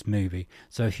spoil this movie.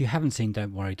 So if you haven't seen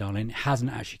Don't Worry, Darling, it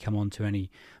hasn't actually come onto any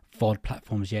VOD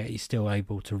platforms yet. You're still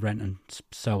able to rent and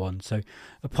so on. So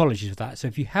apologies for that. So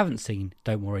if you haven't seen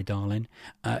Don't Worry, Darling,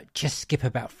 just skip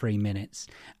about 3 minutes,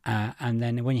 and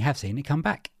then when you have seen it, come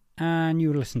back and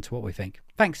you'll listen to what we think.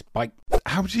 Thanks. Bye.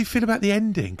 How did you feel about the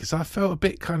ending? Because I felt a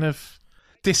bit kind of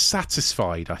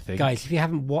dissatisfied, I think. Guys, if you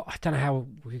haven't I don't know how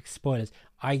we spoilers.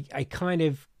 I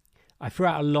threw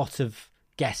out a lot of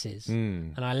guesses,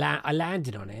 and I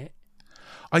landed on it.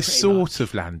 I sort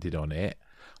of landed on it.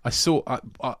 I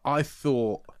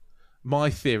thought my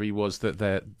theory was that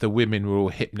the women were all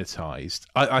hypnotised.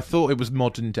 I thought it was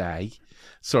modern day,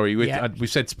 Sorry, Yeah. we've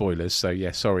said spoilers, so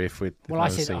yeah, sorry if we've Well, I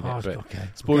never said, seen it, but okay.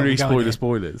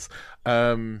 spoilers.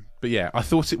 But yeah, I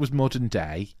thought it was modern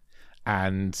day,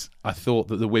 and I thought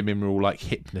that the women were all like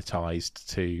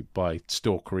hypnotised by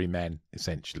stalkery men,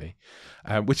 essentially,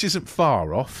 which isn't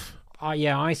far off.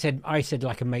 Yeah, I said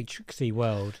like a Matrixy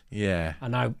world. Yeah, I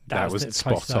know that was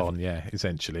spot on. Yeah,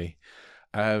 essentially.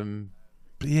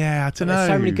 But yeah, I don't know. There's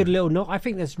so many good little I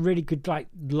think there's really good like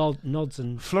nods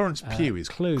and Florence Pugh is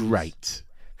clues. great.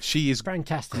 She is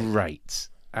Fantastic. great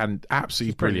and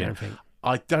absolutely She's brilliant. brilliant,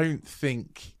 I don't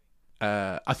think.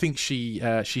 I think she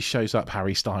shows up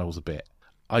Harry Styles a bit.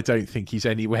 I don't think he's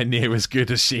anywhere near as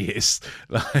good as she is.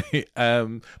 But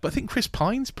I think Chris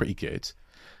Pine's pretty good.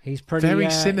 He's pretty Very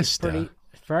sinister.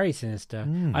 Very sinister.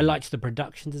 I liked the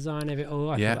production design of it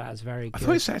all. I thought that was very good. I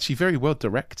thought it's actually very well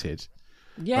directed.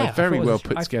 Yeah, Like, very well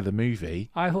put together movie.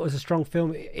 I thought it was a strong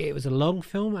film. It was a long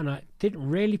film, and it didn't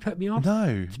really put me off.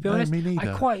 No, to be honest, me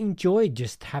neither. I quite enjoyed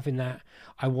just having that.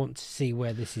 I want to see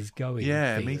where this is going.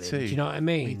 Yeah, feeling. me too. Do you know what I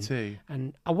mean? Me too.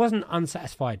 And I wasn't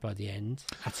unsatisfied by the end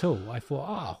at all. I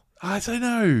thought, I don't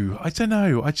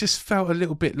know. I just felt a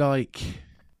little bit like,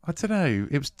 I don't know.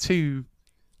 It was too.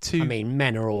 I mean,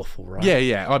 men are awful, right?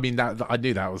 Yeah. I mean, that I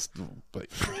knew that was, but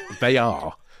they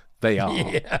are.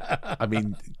 Yeah. I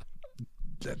mean,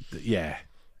 yeah.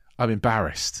 I'm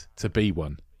embarrassed to be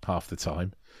one half the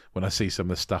time when I see some of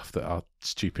the stuff that our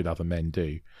stupid other men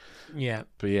do. Yeah.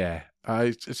 But yeah,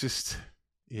 I just,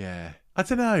 yeah. I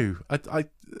don't know. I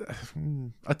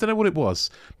don't know what it was.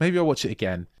 Maybe I'll watch it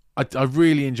again. I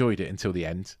really enjoyed it until the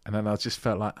end, and then I just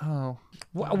felt like, oh.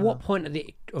 At what point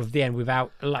of the end,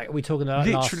 without like, are we talking about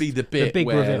literally the bit big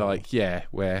where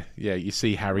reveal? you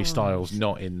see Harry Styles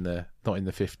not in the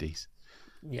 50s,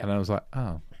 Yeah. and I was like,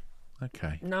 oh,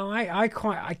 okay. No, I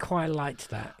quite liked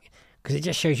that because it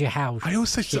just shows you how. I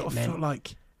also shit sort of felt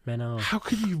like, men are, how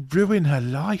can you ruin her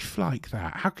life like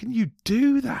that? How can you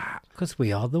do that? because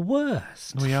we are the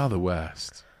worst. We are the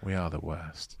worst. We are the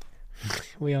worst.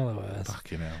 We are the worst.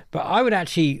 Fucking hell. But I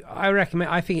recommend.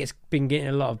 I think it's been getting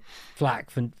a lot of flack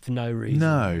for no reason.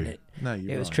 No,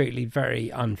 it was treated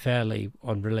very unfairly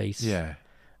on release. Yeah,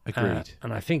 agreed.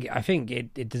 And I think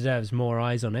it deserves more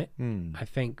eyes on it. I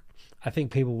think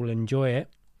people will enjoy it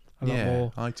a lot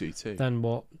more. I do too. Than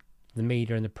what the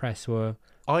media and the press were.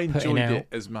 I enjoyed out. it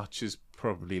as much as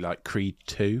probably like Creed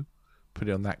 2, put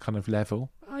it on that kind of level.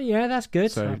 Oh yeah, that's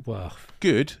good. So, well,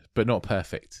 good, but not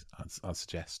perfect, I'd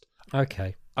suggest.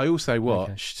 Okay. I also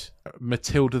watched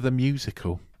Matilda the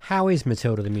Musical. How is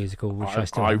Matilda the Musical? Which I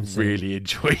still haven't seen. Really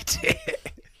enjoyed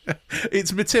it.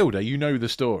 It's Matilda, you know the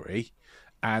story,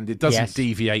 and it doesn't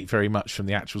deviate very much from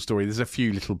the actual story. There's a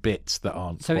few little bits that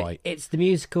aren't quite. It's the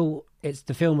musical. It's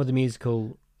the film of the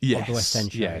musical. Yes, of the West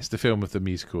End show. Yeah, it's the film of the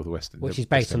musical of the West End, which is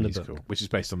based on the musical, book. Which is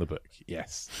based on the book.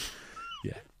 Yes.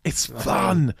 Yeah, it's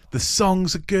fun. The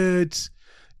songs are good.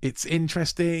 It's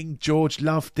interesting. George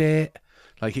loved it.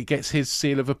 Like, it gets his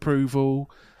seal of approval.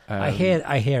 I hear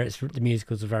it's the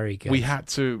musicals are very good. We had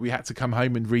to come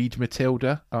home and read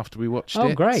Matilda after we watched it.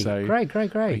 Oh, great, so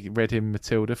great. We read him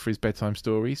Matilda for his bedtime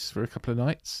stories for a couple of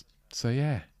nights. So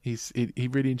yeah, he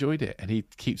really enjoyed it, and he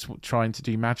keeps trying to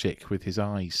do magic with his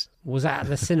eyes. Was that at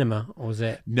the cinema or was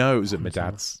it? No, it was at my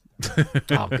dad's.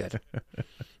 Oh, good.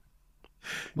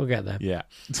 We'll get there. Yeah.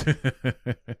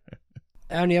 The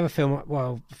only other film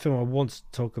I want to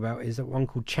talk about is that one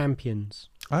called Champions.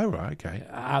 Oh, right, okay.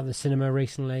 Out in the cinema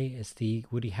recently. It's the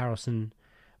Woody Harrelson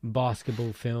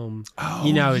basketball film. Oh,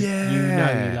 you yeah.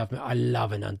 you love me. I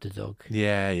love an underdog.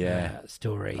 Yeah.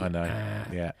 Story. I know.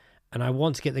 Yeah. And I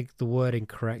want to get the wording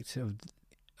correct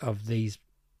of these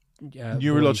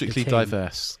neurologically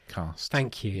diverse cast.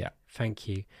 Thank you. Yeah. Thank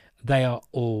you. They are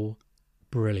all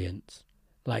brilliant.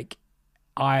 Like,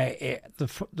 it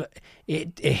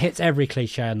hits every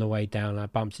cliche on the way down.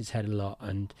 It bumps its head a lot,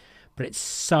 but it's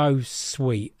so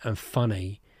sweet and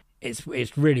funny. It's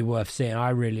really worth seeing. I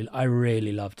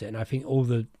really loved it, and I think all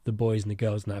the boys and the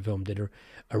girls in that film did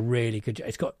a really good job.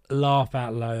 It's got laugh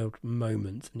out loud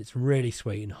moments, and it's really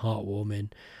sweet and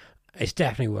heartwarming. It's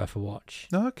definitely worth a watch.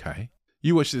 Oh, okay.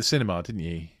 You watched it at the cinema, didn't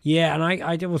you? Yeah, and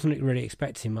I wasn't really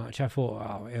expecting much. I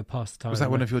thought, it'll pass the time. Was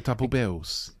that one of your double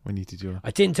bills when you did your...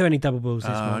 I didn't do any double bills this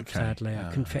month, sadly. I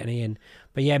couldn't fit any in.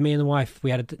 But yeah, me and the wife,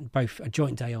 we had both a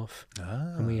joint day off.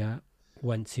 And we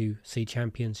went to see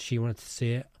Champions. She wanted to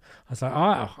see it. I was like,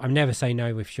 I never say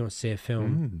no if she wants to see a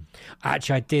film.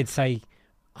 Actually, I did say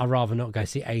I'd rather not go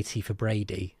see 80 for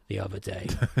Brady the other day.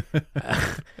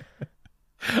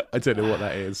 I don't know what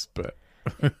that is, but...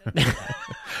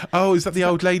 Oh, is that the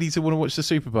old ladies who want to watch the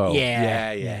Super Bowl?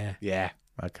 Yeah.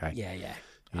 Okay. Yeah.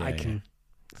 I can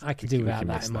do without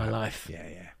that in my life.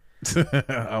 Yeah.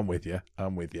 I'm with you.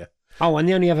 Oh, and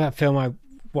the only other film I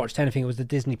watched anything was the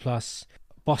Disney Plus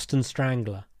Boston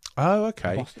Strangler. Oh,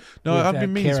 okay. Boston, No, with, I've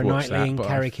been meaning to Keira watch Knightley that. and But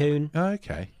Carrie Coon. Oh,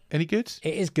 okay. Any good?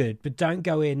 It is good, but don't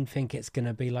go in think it's going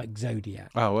to be like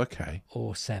Zodiac Oh, okay.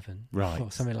 or Seven, Right.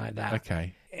 or something like that.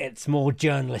 Okay. It's more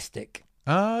journalistic.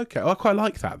 Oh, okay. I quite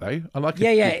like that though. I like.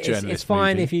 Yeah, a good it's journalist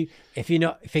fine movie. if you're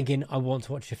not thinking I want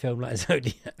to watch a film like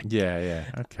Zodiac. Yeah.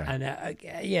 Okay. And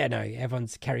no,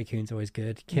 everyone's Carrie Coon's always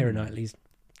good. Hmm. Keira Knightley's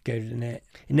good in it.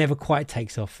 It never quite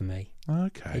takes off for me.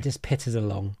 Okay. It just pitters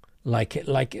along like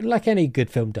any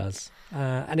good film does,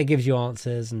 and it gives you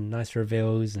answers and nice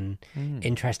reveals and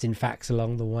interesting facts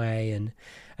along the way. And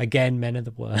again, men are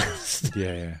the worst.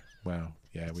 Yeah. Well.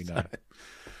 Yeah. We know.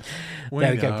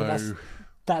 There we go. But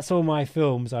that's all my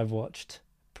films I've watched.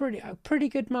 Pretty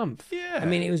good month. Yeah. I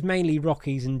mean, it was mainly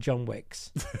Rockies and John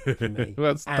Wicks for me.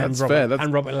 that's and fair.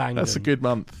 And Robert Langdon. That's a good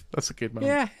month.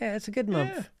 Yeah, it's a good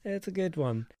month. Yeah. It's a good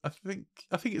one. I think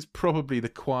it's probably the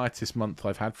quietest month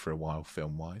I've had for a while,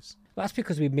 film wise. Well, that's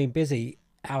because we've been busy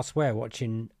elsewhere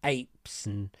watching apes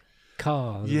and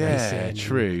cars. Yeah, racing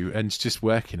true. And it's just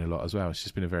working a lot as well. It's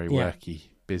just been a very worky,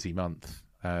 busy month.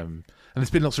 And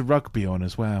there's been lots of rugby on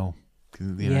as well.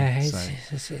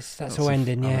 That's all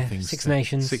ending. Yeah, Six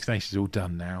Nations all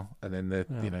done now, and then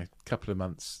the couple of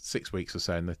months, 6 weeks or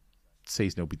so, and the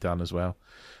season will be done as well.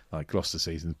 Like Gloucester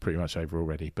season, pretty much over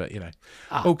already. But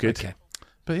all good. Okay.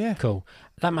 But yeah, cool.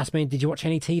 That must mean. Did you watch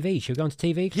any TV? Should we go on to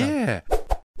TV Club? Yeah.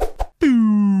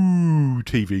 Boo!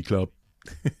 TV Club.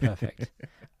 Perfect.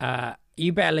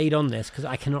 You better lead on this because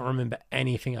I cannot remember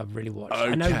anything I've really watched.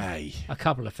 Okay. I know a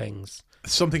couple of things.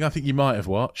 Something I think you might have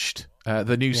watched.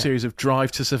 The new series of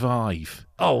Drive to Survive.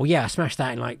 Oh, yeah. I smashed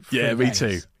that in like 3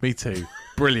 days. Me too.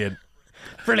 Brilliant.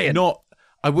 Brilliant.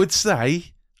 I would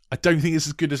say, I don't think it's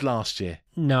as good as last year.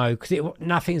 No, because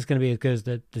nothing's going to be as good as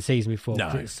the season before. No,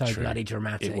 it's so true. bloody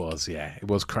dramatic. It was, yeah. It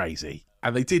was crazy.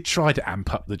 And they did try to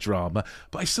amp up the drama,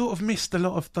 but I sort of missed a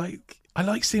lot of, I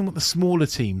like seeing what the smaller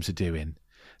teams are doing.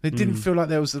 It didn't feel like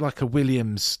there was like a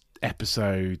Williams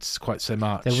episodes quite so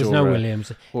much. There was no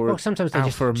Williams. Or sometimes they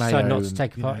just Alfa decide Romeo not to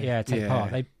take part. Take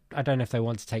part. I don't know if they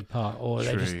want to take part or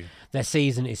their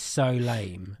season is so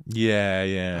lame.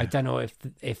 Yeah. I don't know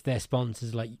if their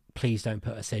sponsors like, please don't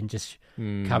put us in. Just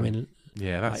come in.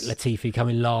 Yeah, that's like Latifi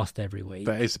coming last every week.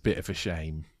 That is a bit of a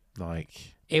shame.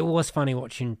 It was funny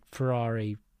watching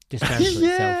Ferrari dismantle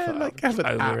itself have an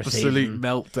over absolute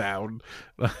meltdown.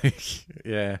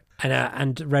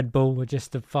 And Red Bull were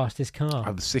just the fastest car.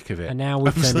 I'm sick of it. And now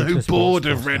we've I'm turned into so bored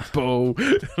of Red Bull.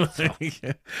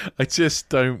 I just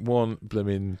don't want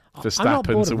blooming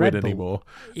Verstappen to win anymore.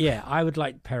 Yeah, I would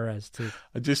like Perez to.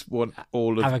 I just want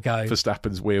all of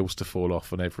Verstappen's wheels to fall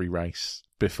off on every race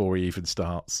before he even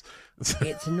starts.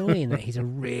 It's annoying that he's a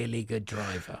really good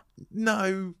driver.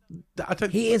 No, I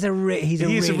don't. He is a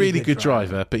really good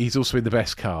driver, but he's also in the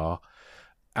best car,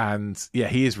 and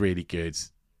he is really good.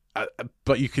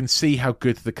 But you can see how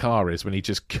good the car is when he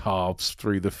just carves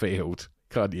through the field,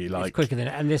 can't you? It's quicker than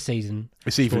and this season.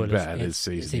 It's even better this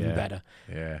season. It's even better.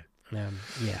 Yeah.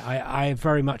 I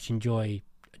very much enjoy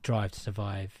Drive to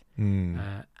Survive.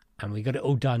 And we got it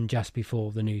all done just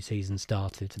before the new season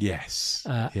started. Yes.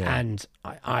 And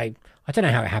I don't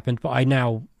know how it happened, but I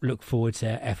now look forward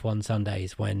to F1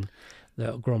 Sundays when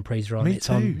the Grand Prix are on. Me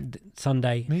too. On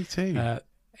Sunday. Me too.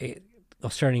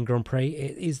 Australian Grand Prix.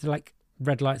 It is like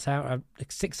red lights out at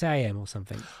like 6 a.m. or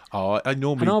something. Oh, I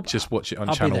normally just watch it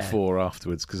on Channel 4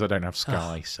 afterwards because I don't have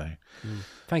Sky.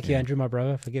 Thank you, Andrew, my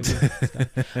brother, for giving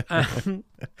me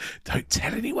Don't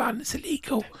tell anyone, it's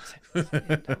illegal.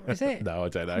 Is it? No, I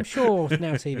don't know. I'm sure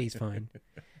Now TV's fine.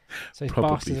 So it's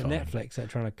bastards at Netflix that are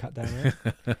trying to cut down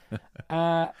it.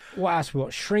 What else we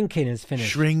watched? Shrinking is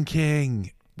finished.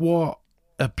 Shrinking. What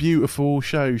a beautiful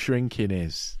show Shrinking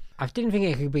is. I didn't think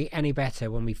it could be any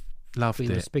better when we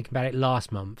were speaking about it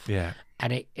last month. Yeah.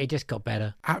 And it just got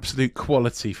better. Absolute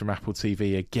quality from Apple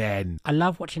TV again. I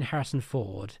love watching Harrison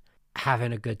Ford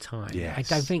having a good time. Yes.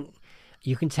 I don't think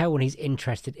you can tell when he's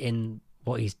interested in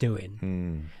what he's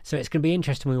doing. So it's going to be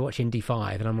interesting when we watch Indy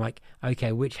 5 and I'm like,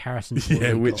 okay, which Harrison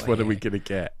Ford which one are we going to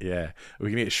get? Yeah. Are we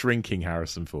going to get Shrinking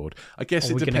Harrison Ford? I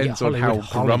guess it depends on how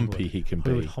grumpy he can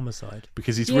be. Homicide.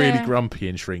 Because he's really grumpy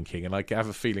in Shrinking and I have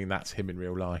a feeling that's him in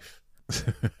real life.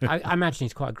 I imagine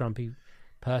he's quite a grumpy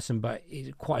person, but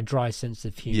he's quite a dry sense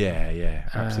of humour. Yeah,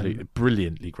 absolutely.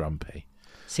 Brilliantly grumpy.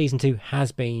 Season 2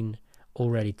 has been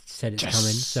already said it's coming,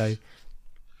 so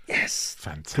yes,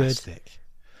 fantastic.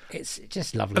 Good. It's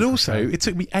just lovely. And also, it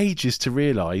took me ages to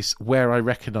realise where I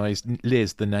recognised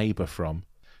Liz, the neighbour, from.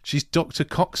 She's Dr.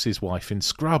 Cox's wife in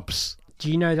Scrubs. Do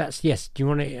you know that's... Yes, do you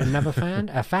want another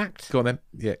a fact? Go on then.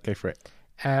 Yeah, go for it.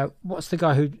 What's the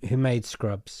guy who made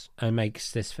Scrubs and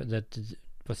makes this for the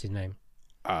what's his name?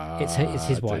 It's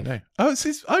his wife. Don't know. Oh, it's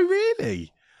his. Oh,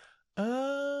 really?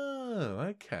 Oh,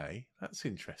 okay. That's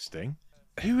interesting.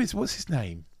 What's his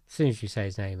name? As soon as you say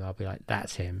his name, I'll be like,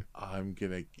 "That's him." I'm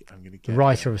gonna get The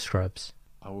writer of Scrubs.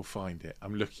 I will find it.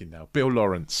 I'm looking now. Bill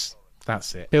Lawrence.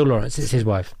 That's it. Bill Lawrence. It's his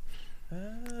wife.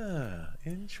 Ah,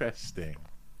 interesting.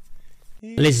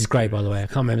 Liz is great, by the way. I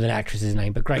can't remember the actress's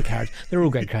name, but great characters. They're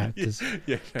all great characters.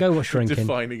 Yeah. Go watch Shrinking.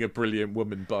 Defining a brilliant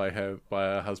woman by her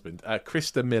husband.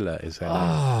 Krista Miller is her name.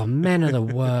 Oh, men are the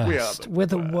worst. We're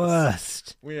the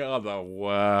worst. We are the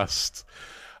worst.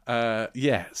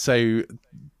 Yeah. So,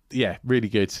 yeah, really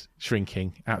good.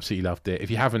 Shrinking. Absolutely loved it.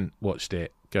 If you haven't watched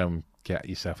it, go and get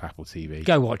yourself Apple TV.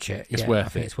 Go watch it. It's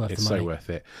worth it. It's worth the money. So worth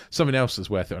it. Something else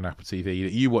that's worth it on Apple TV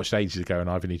that you watched ages ago and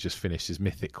I've only just finished is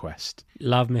Mythic Quest.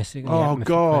 Love Mythic. Oh, Mythic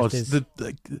God. Quest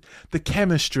The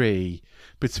chemistry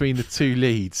between the two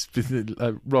leads,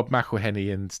 Rob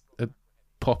McElhenney and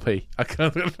Poppy. I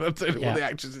don't know what the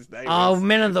actress's name is. Oh,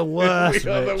 men are the worst.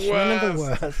 We are the worst. Men are the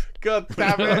worst. God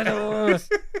damn it. Men are the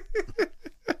worst.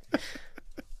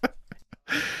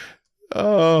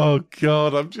 Oh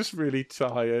God, I'm just really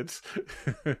tired.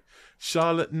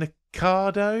 Charlotte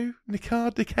Nicado.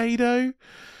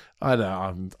 I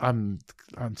know. I'm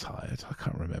tired. I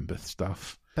can't remember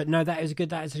stuff. But no, that is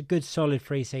a good solid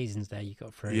 3 seasons there you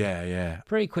got through. Yeah.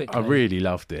 Pretty quickly. I really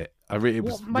loved it.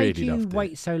 What made really you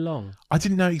wait so long? I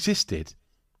didn't know it existed.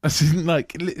 I didn't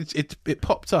like it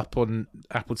popped up on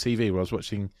Apple TV where I was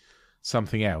watching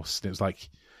something else, and it was like,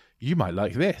 you might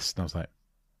like this, and I was like,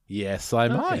 yes, I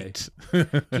might.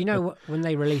 Do you know what, when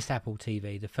they released Apple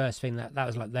TV, the first thing that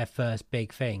was like their first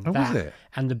big thing? Oh, was it?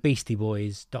 And the Beastie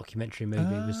Boys documentary movie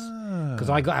was because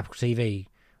I got Apple TV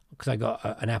because I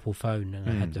got an Apple phone and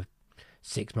I had the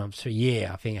 6 months to a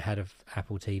year I think I had of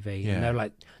Apple TV, and they're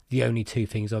like the only 2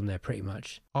 things on there pretty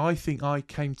much. I think I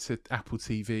came to Apple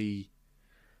TV.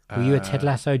 Were you a Ted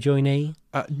Lasso joinee?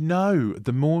 No,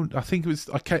 I think it was.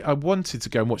 I wanted to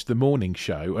go and watch the morning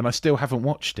show, and I still haven't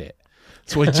watched it.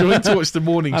 So I joined to watch the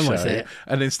morning show,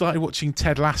 and then started watching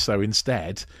Ted Lasso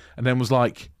instead, and then was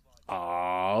like,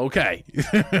 "Oh, okay."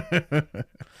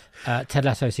 Ted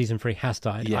Lasso season 3 has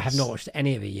started. Yes. I have not watched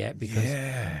any of it yet because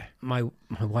my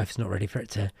wife's not ready for it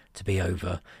to be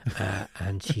over,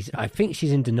 and I think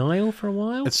she's in denial for a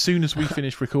while. As soon as we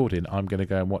finish recording, I'm going to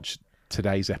go and watch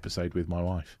today's episode with my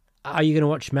wife. Are you going to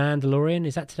watch Mandalorian?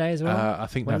 Is that today as well? I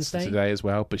think Wednesday? That's today as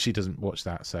well, but she doesn't watch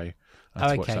that, so I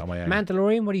have to watch that on my own.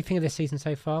 Mandalorian, what do you think of this season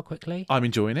so far, quickly? I'm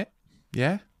enjoying it,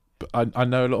 yeah. But I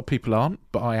know a lot of people aren't,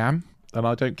 but I am, and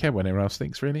I don't care what anyone else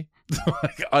thinks, really.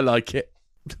 I like it.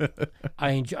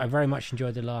 I very much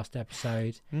enjoyed the last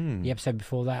episode. The episode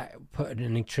before that put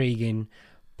an intriguing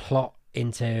plot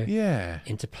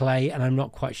into play, and I'm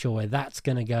not quite sure where that's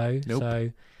going to go. Nope.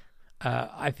 So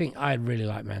I think I really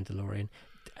like Mandalorian.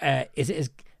 Is it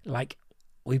as like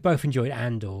we both enjoyed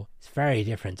Andor? It's very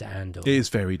different to Andor. It is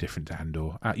very different to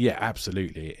Andor. Yeah,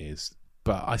 absolutely it is.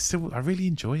 But I really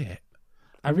enjoy it.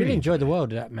 I really enjoy the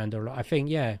world of that Mandalorian. I think,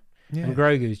 and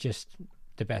Grogu's just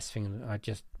the best thing. I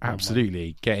just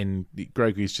absolutely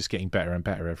Grogu's just getting better and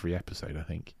better every episode, I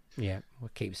think. Yeah, we'll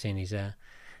keep seeing his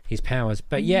powers.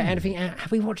 But yeah, anything?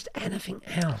 Have we watched anything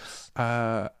else?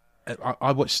 I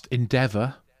watched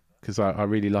Endeavour. Because I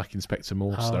really like Inspector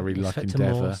Morse. I really like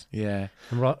Endeavour. Morse. Yeah.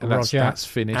 And that's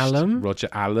finished. Allam. Roger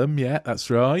Allam, yeah, that's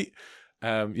right.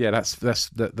 That's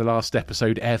the last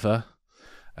episode ever.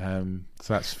 So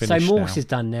that's finished. So Morse is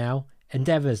done now.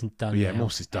 Endeavour's done now. Yeah,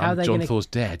 Morse is done. John Thor's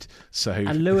dead. So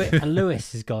and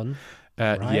Lewis is gone.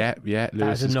 Right? Yeah,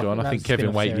 Lewis is gone. I think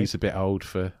Kevin Whaley's series. a bit old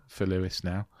for Lewis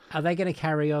now. Are they going to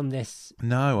carry on this?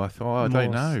 No, I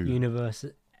don't know. Universe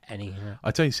anyhow.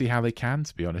 I don't see how they can,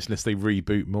 to be honest, unless they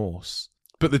reboot Morse.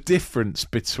 But the difference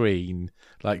between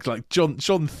like John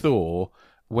Thor,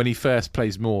 when he first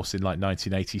plays Morse in like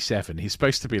 1987, he's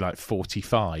supposed to be like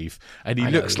 45, and he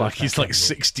looks like he's like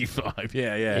 65.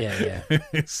 Yeah.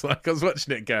 It's like I was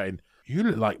watching it going, you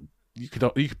look like you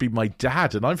could be my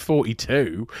dad, and I'm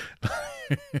 42.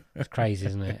 It's crazy,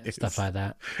 isn't it? Stuff like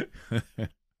that.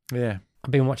 Yeah. I've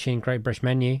been watching Great British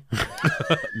Menu.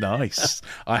 Nice.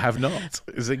 I have not.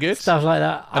 Is it good? Stuff like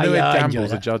that. I know Ed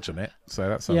Gamble's a judge on it, so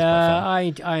that sounds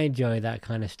quite fun. I enjoy that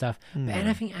kind of stuff. But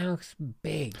anything else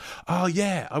big? Oh,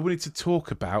 yeah. I wanted to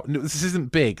talk about... No, this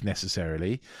isn't big,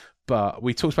 necessarily, but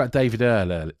we talked about David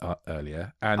Earl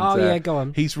earlier. And, go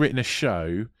on. He's written a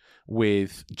show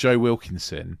with Joe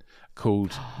Wilkinson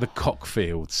called The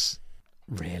Cockfields.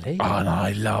 Really? Oh, and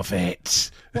I love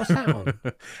it. What's that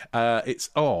on?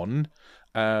 It's on...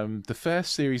 the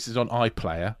first series is on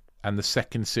iPlayer, and the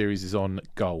second series is on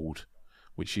Gold,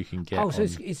 which you can get Oh, so on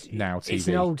it's Now TV. It's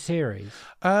an old series.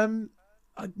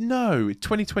 No,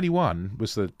 2021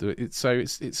 was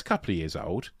it's a couple of years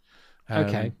old.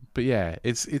 Okay. But yeah,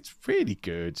 it's really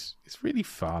good. It's really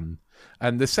fun.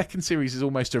 And the second series is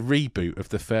almost a reboot of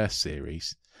the first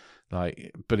series.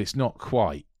 But it's not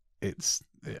quite. It's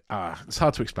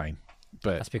hard to explain.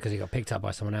 But That's because he got picked up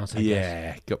by someone else, I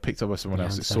guess. got picked up by someone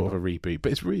else. It's sort of a reboot,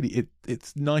 but it's really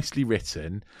it's nicely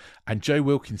written, and Joe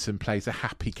Wilkinson plays a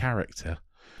happy character,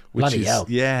 Bloody hell.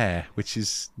 which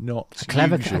is not A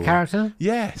clever usual. character?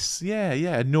 Yes,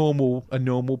 a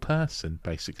normal person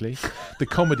basically. The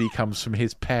comedy comes from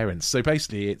his parents. So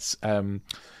basically, it's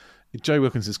Joe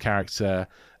Wilkinson's character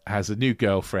has a new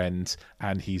girlfriend,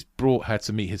 and he's brought her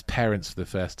to meet his parents for the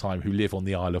first time, who live on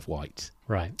the Isle of Wight.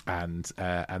 Right. And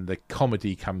the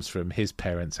comedy comes from his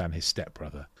parents and his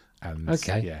stepbrother. And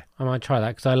Okay. yeah, I might try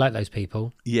that because I like those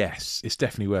people. yes, it's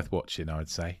definitely worth watching, I would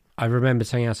say. I remember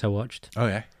something else I watched. Oh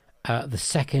yeah. The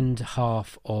second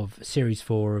half of series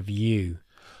 4 of You.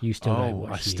 You still don't watch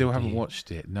I You, still do haven't you?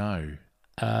 watched it. No.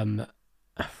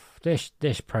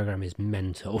 This program is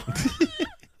mental.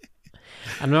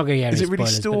 I'm not going to get Is any it really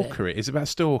spoilers, but Stalker? Is it about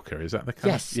Stalker? Is that the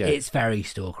kind yes, of... Yeah. it's very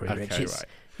stalkery, Okay, Rich. right.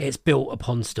 It's built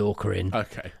upon stalkering.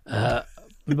 Okay. But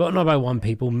not by one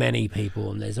people, many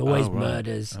people, and there's always Oh, right.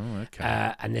 murders. Oh,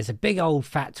 okay. And there's a big old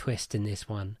fat twist in this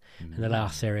one, in the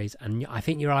last series, and I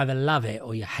think you either love it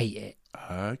or you hate it.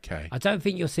 Okay. I don't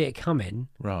think you'll see it coming.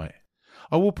 Right.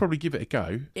 I will probably give it a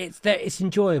go. It's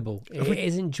enjoyable. It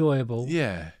is enjoyable.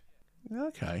 Yeah.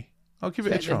 Okay. I'll give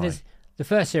it a try. The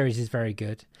first series is very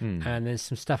good, Hmm. and then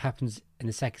some stuff happens in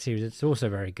the second series that's also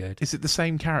very good. Is it the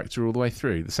same character all the way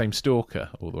through? The same stalker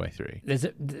all the way through? There's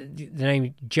the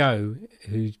name Joe,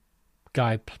 who's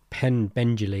guy Penn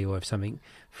Benjali or something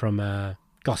from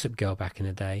Gossip Girl back in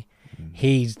the day.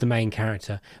 He's the main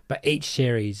character, but each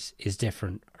series is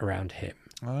different around him.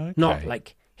 Okay. Not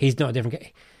like he's not a different.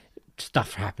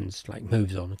 Stuff happens, like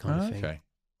moves on, kind of thing. Okay.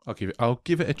 I'll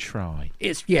give it a try.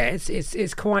 It's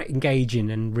quite engaging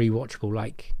and rewatchable.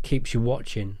 Like keeps you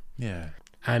watching. Yeah.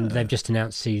 And they've just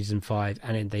announced season 5,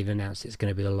 and they've announced it's going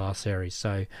to be the last series.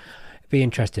 So it'd be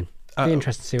interesting. Be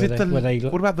interesting to see where they.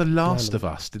 What about The Last of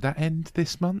Us? Did that end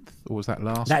this month, or was that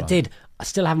last? That month? did. I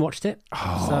still haven't watched it.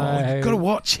 Oh, so you've got to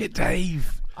watch it,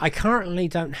 Dave. I currently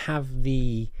don't have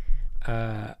the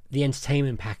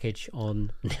entertainment package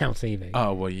on Now TV.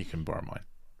 Oh well, you can borrow mine.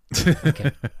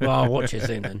 Okay. Well, I'll watch it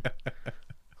soon then.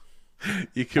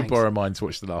 You can Thanks. borrow mine to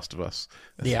watch The Last of Us.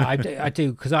 Yeah, I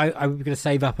do because I'm going to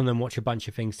save up and then watch a bunch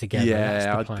of things together.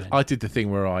 That's the plan. I did the thing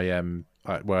where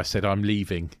I said I'm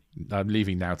leaving Now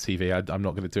TV. I'm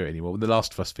not going to do it anymore. When The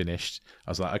Last of Us finished,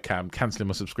 I was like, okay, I'm cancelling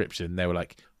my subscription. They were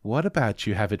like, what about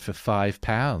you have it for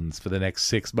 £5 for the next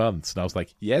 6 months? And I was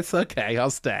like, yes, okay,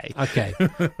 I'll stay. Okay.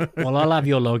 Well, I'll have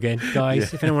your login,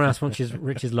 guys. If anyone else wants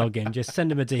Rich's login, just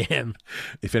send him a DM.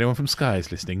 If anyone from Sky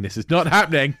is listening, this is not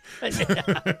happening. We're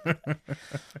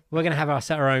going to have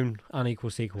our own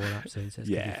unequal sequel up soon, so it's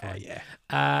going to be fine.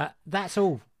 Yeah. That's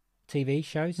all TV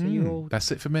shows. Are you all...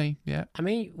 That's it for me, yeah. I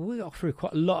mean, we got through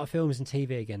quite a lot of films and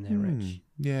TV again there, Rich.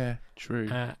 Yeah, true.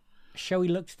 Shall we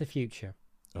look to the future?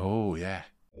 Oh, yeah.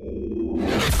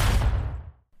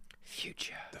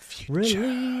 Future. The future.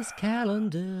 Release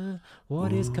calendar.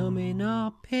 What is coming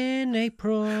up in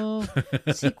April?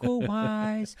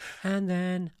 Sequel-wise, and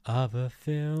then other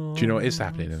films. Do you know what is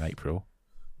happening in April?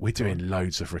 We're doing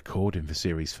loads of recording for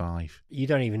Series 5. You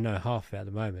don't even know half of it at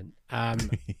the moment.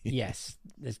 Yes,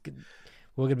 we're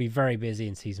going to be very busy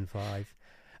in season 5.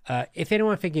 If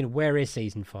anyone thinking, where is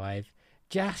season 5?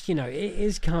 Just, it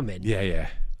is coming. Yeah.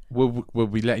 We'll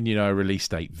be letting you know a release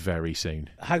date very soon.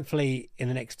 Hopefully in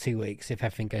the next 2 weeks, if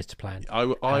everything goes to plan.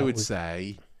 I would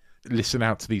say listen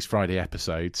out to these Friday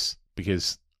episodes,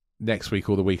 because next week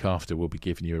or the week after we'll be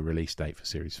giving you a release date for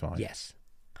Series 5. Yes.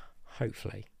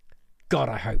 Hopefully. God,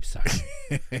 I hope so.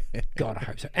 God, I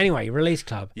hope so. Anyway, Release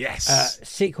Club. Yes.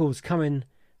 Sequels coming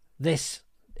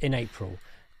in April.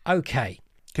 Okay.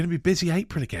 Going to be busy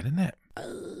April again, isn't it?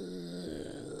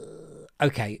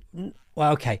 Okay.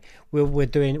 Well, okay. We're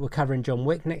covering John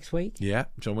Wick next week. Yeah,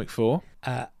 John Wick 4.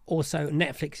 Also,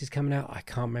 Netflix is coming out. I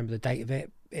can't remember the date of it.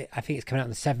 I think it's coming out on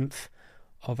the 7th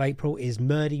of April. Is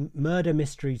Murder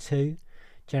Mystery 2.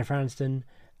 Jennifer Aniston,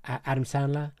 Adam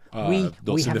Sandler. We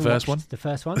seen the first one? The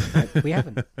first one? No, we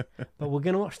haven't. But we're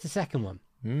going to watch the second one.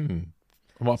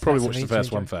 I'll probably watch the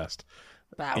first one first.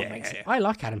 That would make sense. I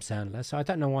like Adam Sandler, so I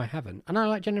don't know why I haven't. And I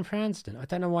like Jennifer Aniston. I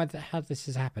don't know how this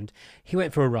has happened. He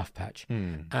went for a rough patch.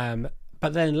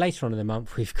 But then later on in the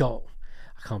month, we've got...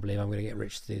 I can't believe I'm going to get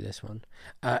Rich to do this one.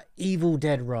 Evil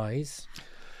Dead Rise.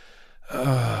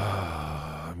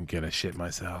 I'm I'm going to shit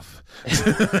myself.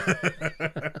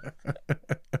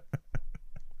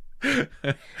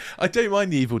 I don't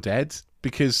mind the Evil Dead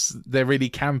because they're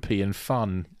really campy and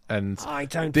fun. And I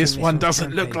don't. This one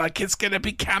doesn't look like it's going to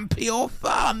be campy or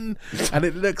fun. And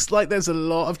it looks like there's a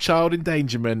lot of child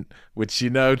endangerment, which,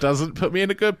 doesn't put me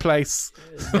in a good place.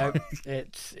 No,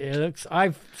 it looks...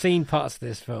 I've seen parts of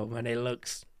this film and it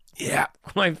looks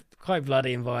quite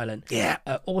bloody and violent. Yeah.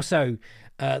 Also,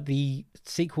 the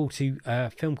sequel to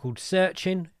a film called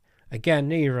Searching. Again,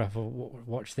 neither of us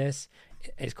watched this.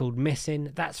 It's called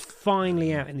Missing. That's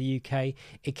finally out in the UK.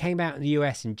 It came out in the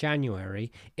US in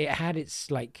January. It had its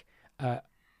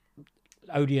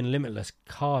Odeon Limitless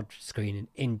card screening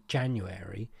in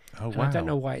January. Oh, wow. And I don't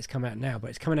know why it's come out now, but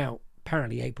it's coming out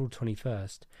apparently April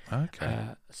 21st. Okay.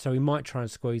 So we might try and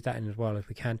squeeze that in as well if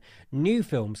we can. New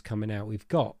films coming out. We've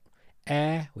got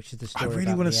Air, which is the story. I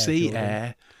really want to see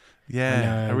Air.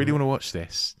 Yeah, I really want to watch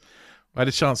this. I had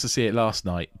a chance to see it last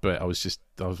night, but I was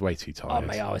way too tired. Oh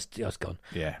mate, I was gone.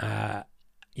 Yeah.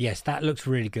 Yes, that looks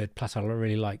really good. Plus, I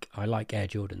like Air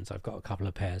Jordans. I've got a couple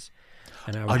of pairs.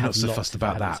 And I'm not so fussed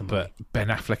about that, but Ben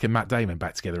Affleck and Matt Damon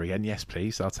back together again. Yes,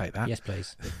 please. I'll take that. Yes,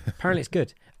 please. Apparently, it's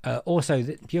good. Also,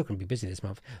 you're going to be busy this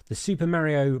month. The Super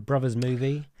Mario Brothers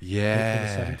movie.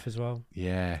 Yeah. The 7th as well.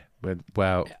 Yeah.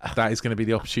 Well, that is going to be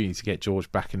the opportunity to get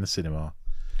George back in the cinema.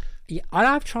 Yeah,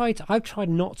 I've tried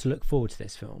not to look forward to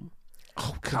this film.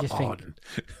 Oh, come on.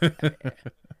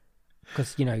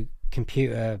 Because,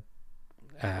 computer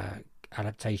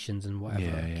adaptations and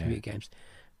whatever, computer games.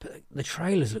 But the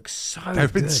trailers look so good. There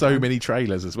have been so many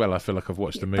trailers as well. I feel like I've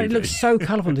watched the movie. But it looks so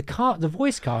colourful. The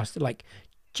voice cast, like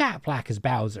Jack Black as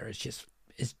Bowser, is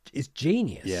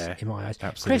genius in my eyes.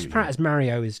 Absolutely. Chris Pratt as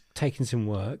Mario is taking some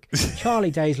work. Charlie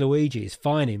Day's Luigi is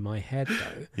fine in my head,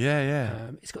 though.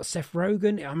 Yeah. It's got Seth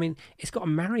Rogen. I mean, it's got a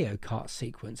Mario Kart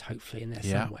sequence, hopefully, in there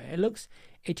somewhere.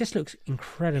 It just looks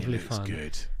incredibly fun.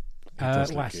 Good. It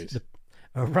does look good.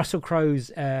 Russell Crowe's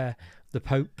The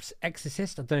Pope's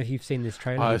Exorcist. I don't know if you've seen this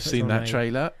trailer. I've seen that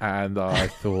trailer, and I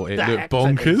thought it looked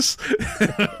bonkers.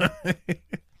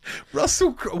 Why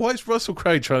is Russell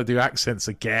Crowe trying to do accents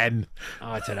again?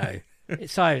 I don't know.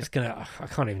 It's gonna. I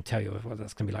can't even tell you what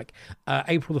that's gonna be like.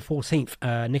 April the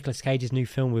 14th. Nicolas Cage's new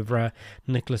film with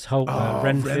Nicholas Hoult,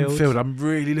 Renfield. I'm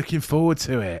really looking forward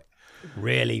to it.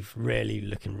 Really, really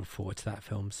looking forward to that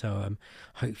film. So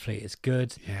hopefully it's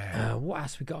good. Yeah. What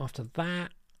else we got after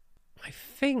that? I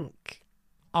think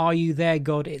Are You There,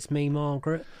 God? It's Me,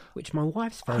 Margaret, which my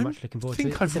wife's very much looking forward to. I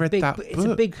think I've read that book. It's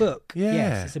a big book. Yeah.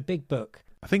 Yes, it's a big book.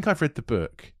 I think I've read the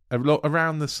book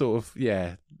around the sort of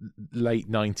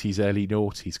late 90s, early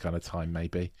noughties kind of time,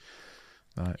 maybe.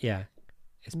 Yeah,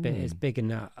 it's big in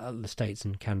the States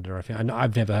and Canada. I think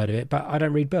I've never heard of it, but I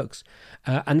don't read books,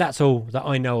 and that's all that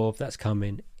I know of that's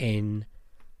coming in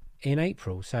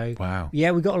April. So wow,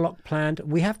 yeah, we've got a lot planned.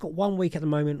 We have got 1 week at the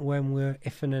moment when we're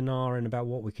iffing and ahhing about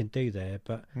what we can do there,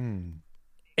 but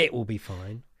it will be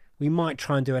fine. We might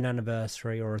try and do an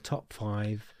anniversary or a top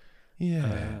 5.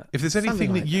 Yeah. If there's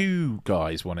anything that you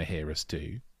guys want to hear us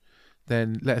do,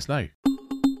 then let us know.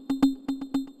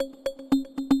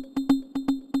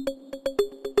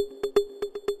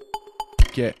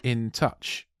 Get in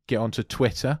touch. Get onto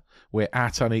Twitter. We're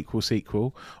at Unequal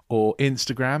Sequel, or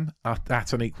Instagram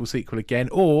at Unequal Sequel again,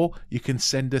 or you can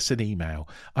send us an email,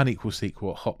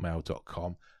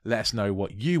 unequalsequel@hotmail.com. Let us know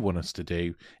what you want us to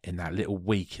do in that little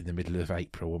week in the middle of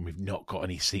April when we've not got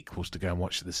any sequels to go and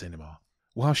watch at the cinema.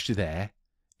 Whilst you're there,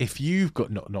 if you've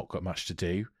got not got much to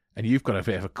do and you've got a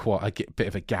bit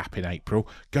of a gap in April,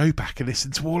 go back and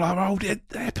listen to all our old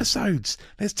episodes.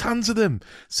 There's tons of them.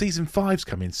 Season 5's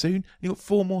coming soon. You've got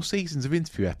 4 more seasons of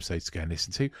interview episodes to go and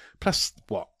listen to. Plus,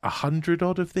 100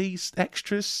 odd of these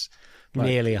extras?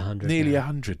 Nearly 100. Nearly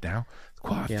 100 now.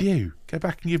 Quite a few. Go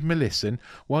back and give them a listen.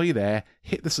 While you're there,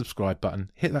 hit the subscribe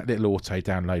button, hit that little auto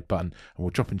download button, and we'll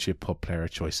drop into your pod player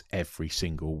of choice every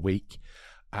single week.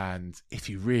 And if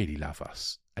you really love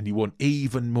us and you want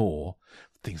even more,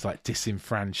 things like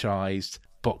Disenfranchised,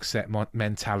 Box Set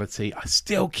Mentality. I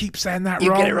still keep saying that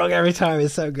wrong. You get it wrong every time.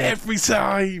 It's so good. Every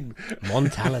time.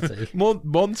 Montality.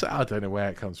 I don't know where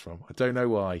it comes from. I don't know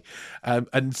why.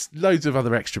 And loads of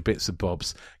other extra bits and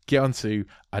bobs. Get onto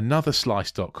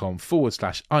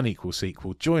anotherslice.com/unequal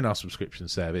sequel. Join our subscription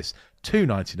service.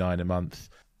 $2.99 a month.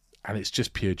 And it's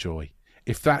just pure joy.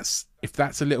 If that's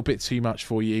a little bit too much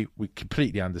for you, we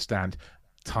completely understand.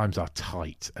 Times are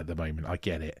tight at the moment. I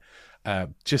get it.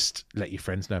 Just let your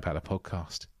friends know about the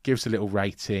podcast. Give us a little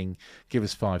rating. Give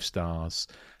us 5 stars.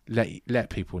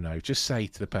 Let people know. Just say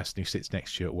to the person who sits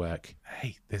next to you at work,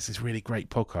 hey, there's this really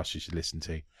great podcast you should listen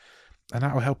to. and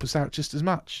that will help us out just as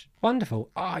much. Wonderful.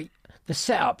 The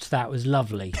setup to that was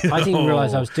lovely. I didn't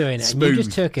realise I was doing it. Smooth. And you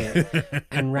just took it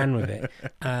and ran with it.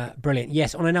 Brilliant.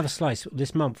 Yes, on another slice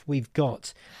this month, we've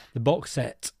got the box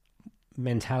set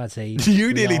mentality.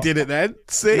 You nearly did it then.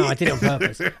 See? No, I did it on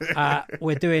purpose.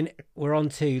 We're on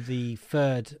to the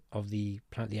third of the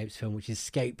Planet of the Apes film, which is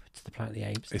Escape to the Planet of the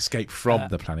Apes. Escape from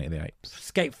the Planet of the Apes.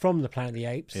 Escape from the Planet of the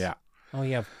Apes. Yeah. Oh,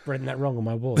 yeah, I've written that wrong on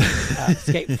my wall.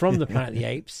 Escape from the Planet of the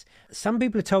Apes. Some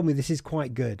people have told me this is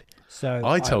quite good. So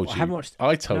I told you.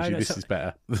 I told you this is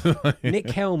better. Nick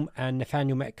Helm and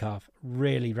Nathaniel Metcalf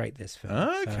really rate this film.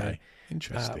 Okay.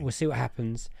 Interesting. We'll see what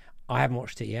happens. I haven't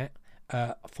watched it yet.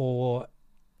 For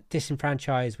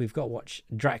Disenfranchised, we've got to watch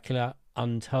Dracula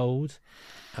Untold,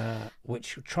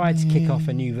 which tried to kick off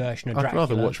a new version of Dracula. I'd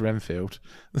rather watch Renfield.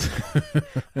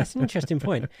 That's an interesting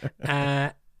point.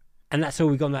 And that's all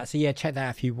we got on that. So yeah, check that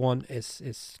out if you want.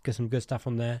 It's got some good stuff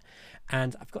on there.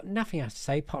 And I've got nothing else to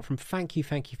say apart from thank you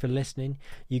for listening.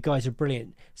 You guys are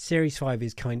brilliant. Series 5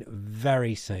 is coming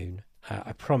very soon.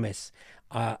 I promise.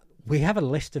 We have a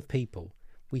list of people.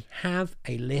 We have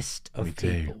a list of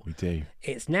people. We do.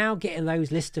 It's now getting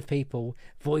those list of people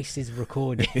voices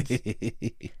recorded.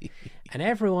 And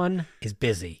everyone is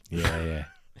busy. Yeah.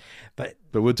 But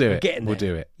we'll do it. We'll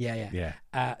do it. Yeah.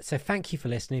 So thank you for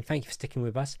listening. Thank you for sticking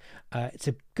with us. It's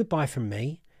a goodbye from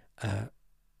me.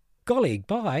 Golly,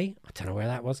 bye. I don't know where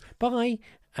that was. Bye.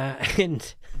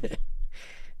 And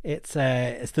it's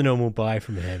the normal bye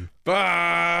from him.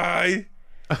 Bye.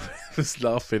 I was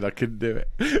laughing. I couldn't do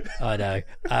it. I know.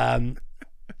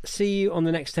 See you on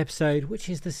the next episode, which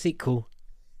is the sequel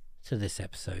to this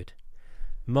episode.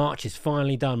 March is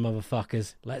finally done,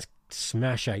 motherfuckers. Let's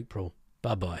smash April.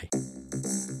 Bye-bye.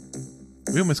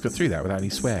 We almost got through that without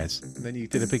any swears. And then you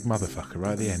did a big motherfucker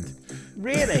right at the end.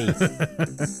 Really?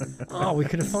 Oh, we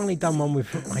could have finally done one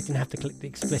with... I didn't have to click the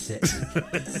explicit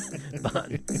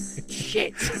button.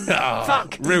 Shit. Oh,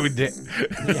 Fuck. Ruined it.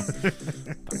 Yeah.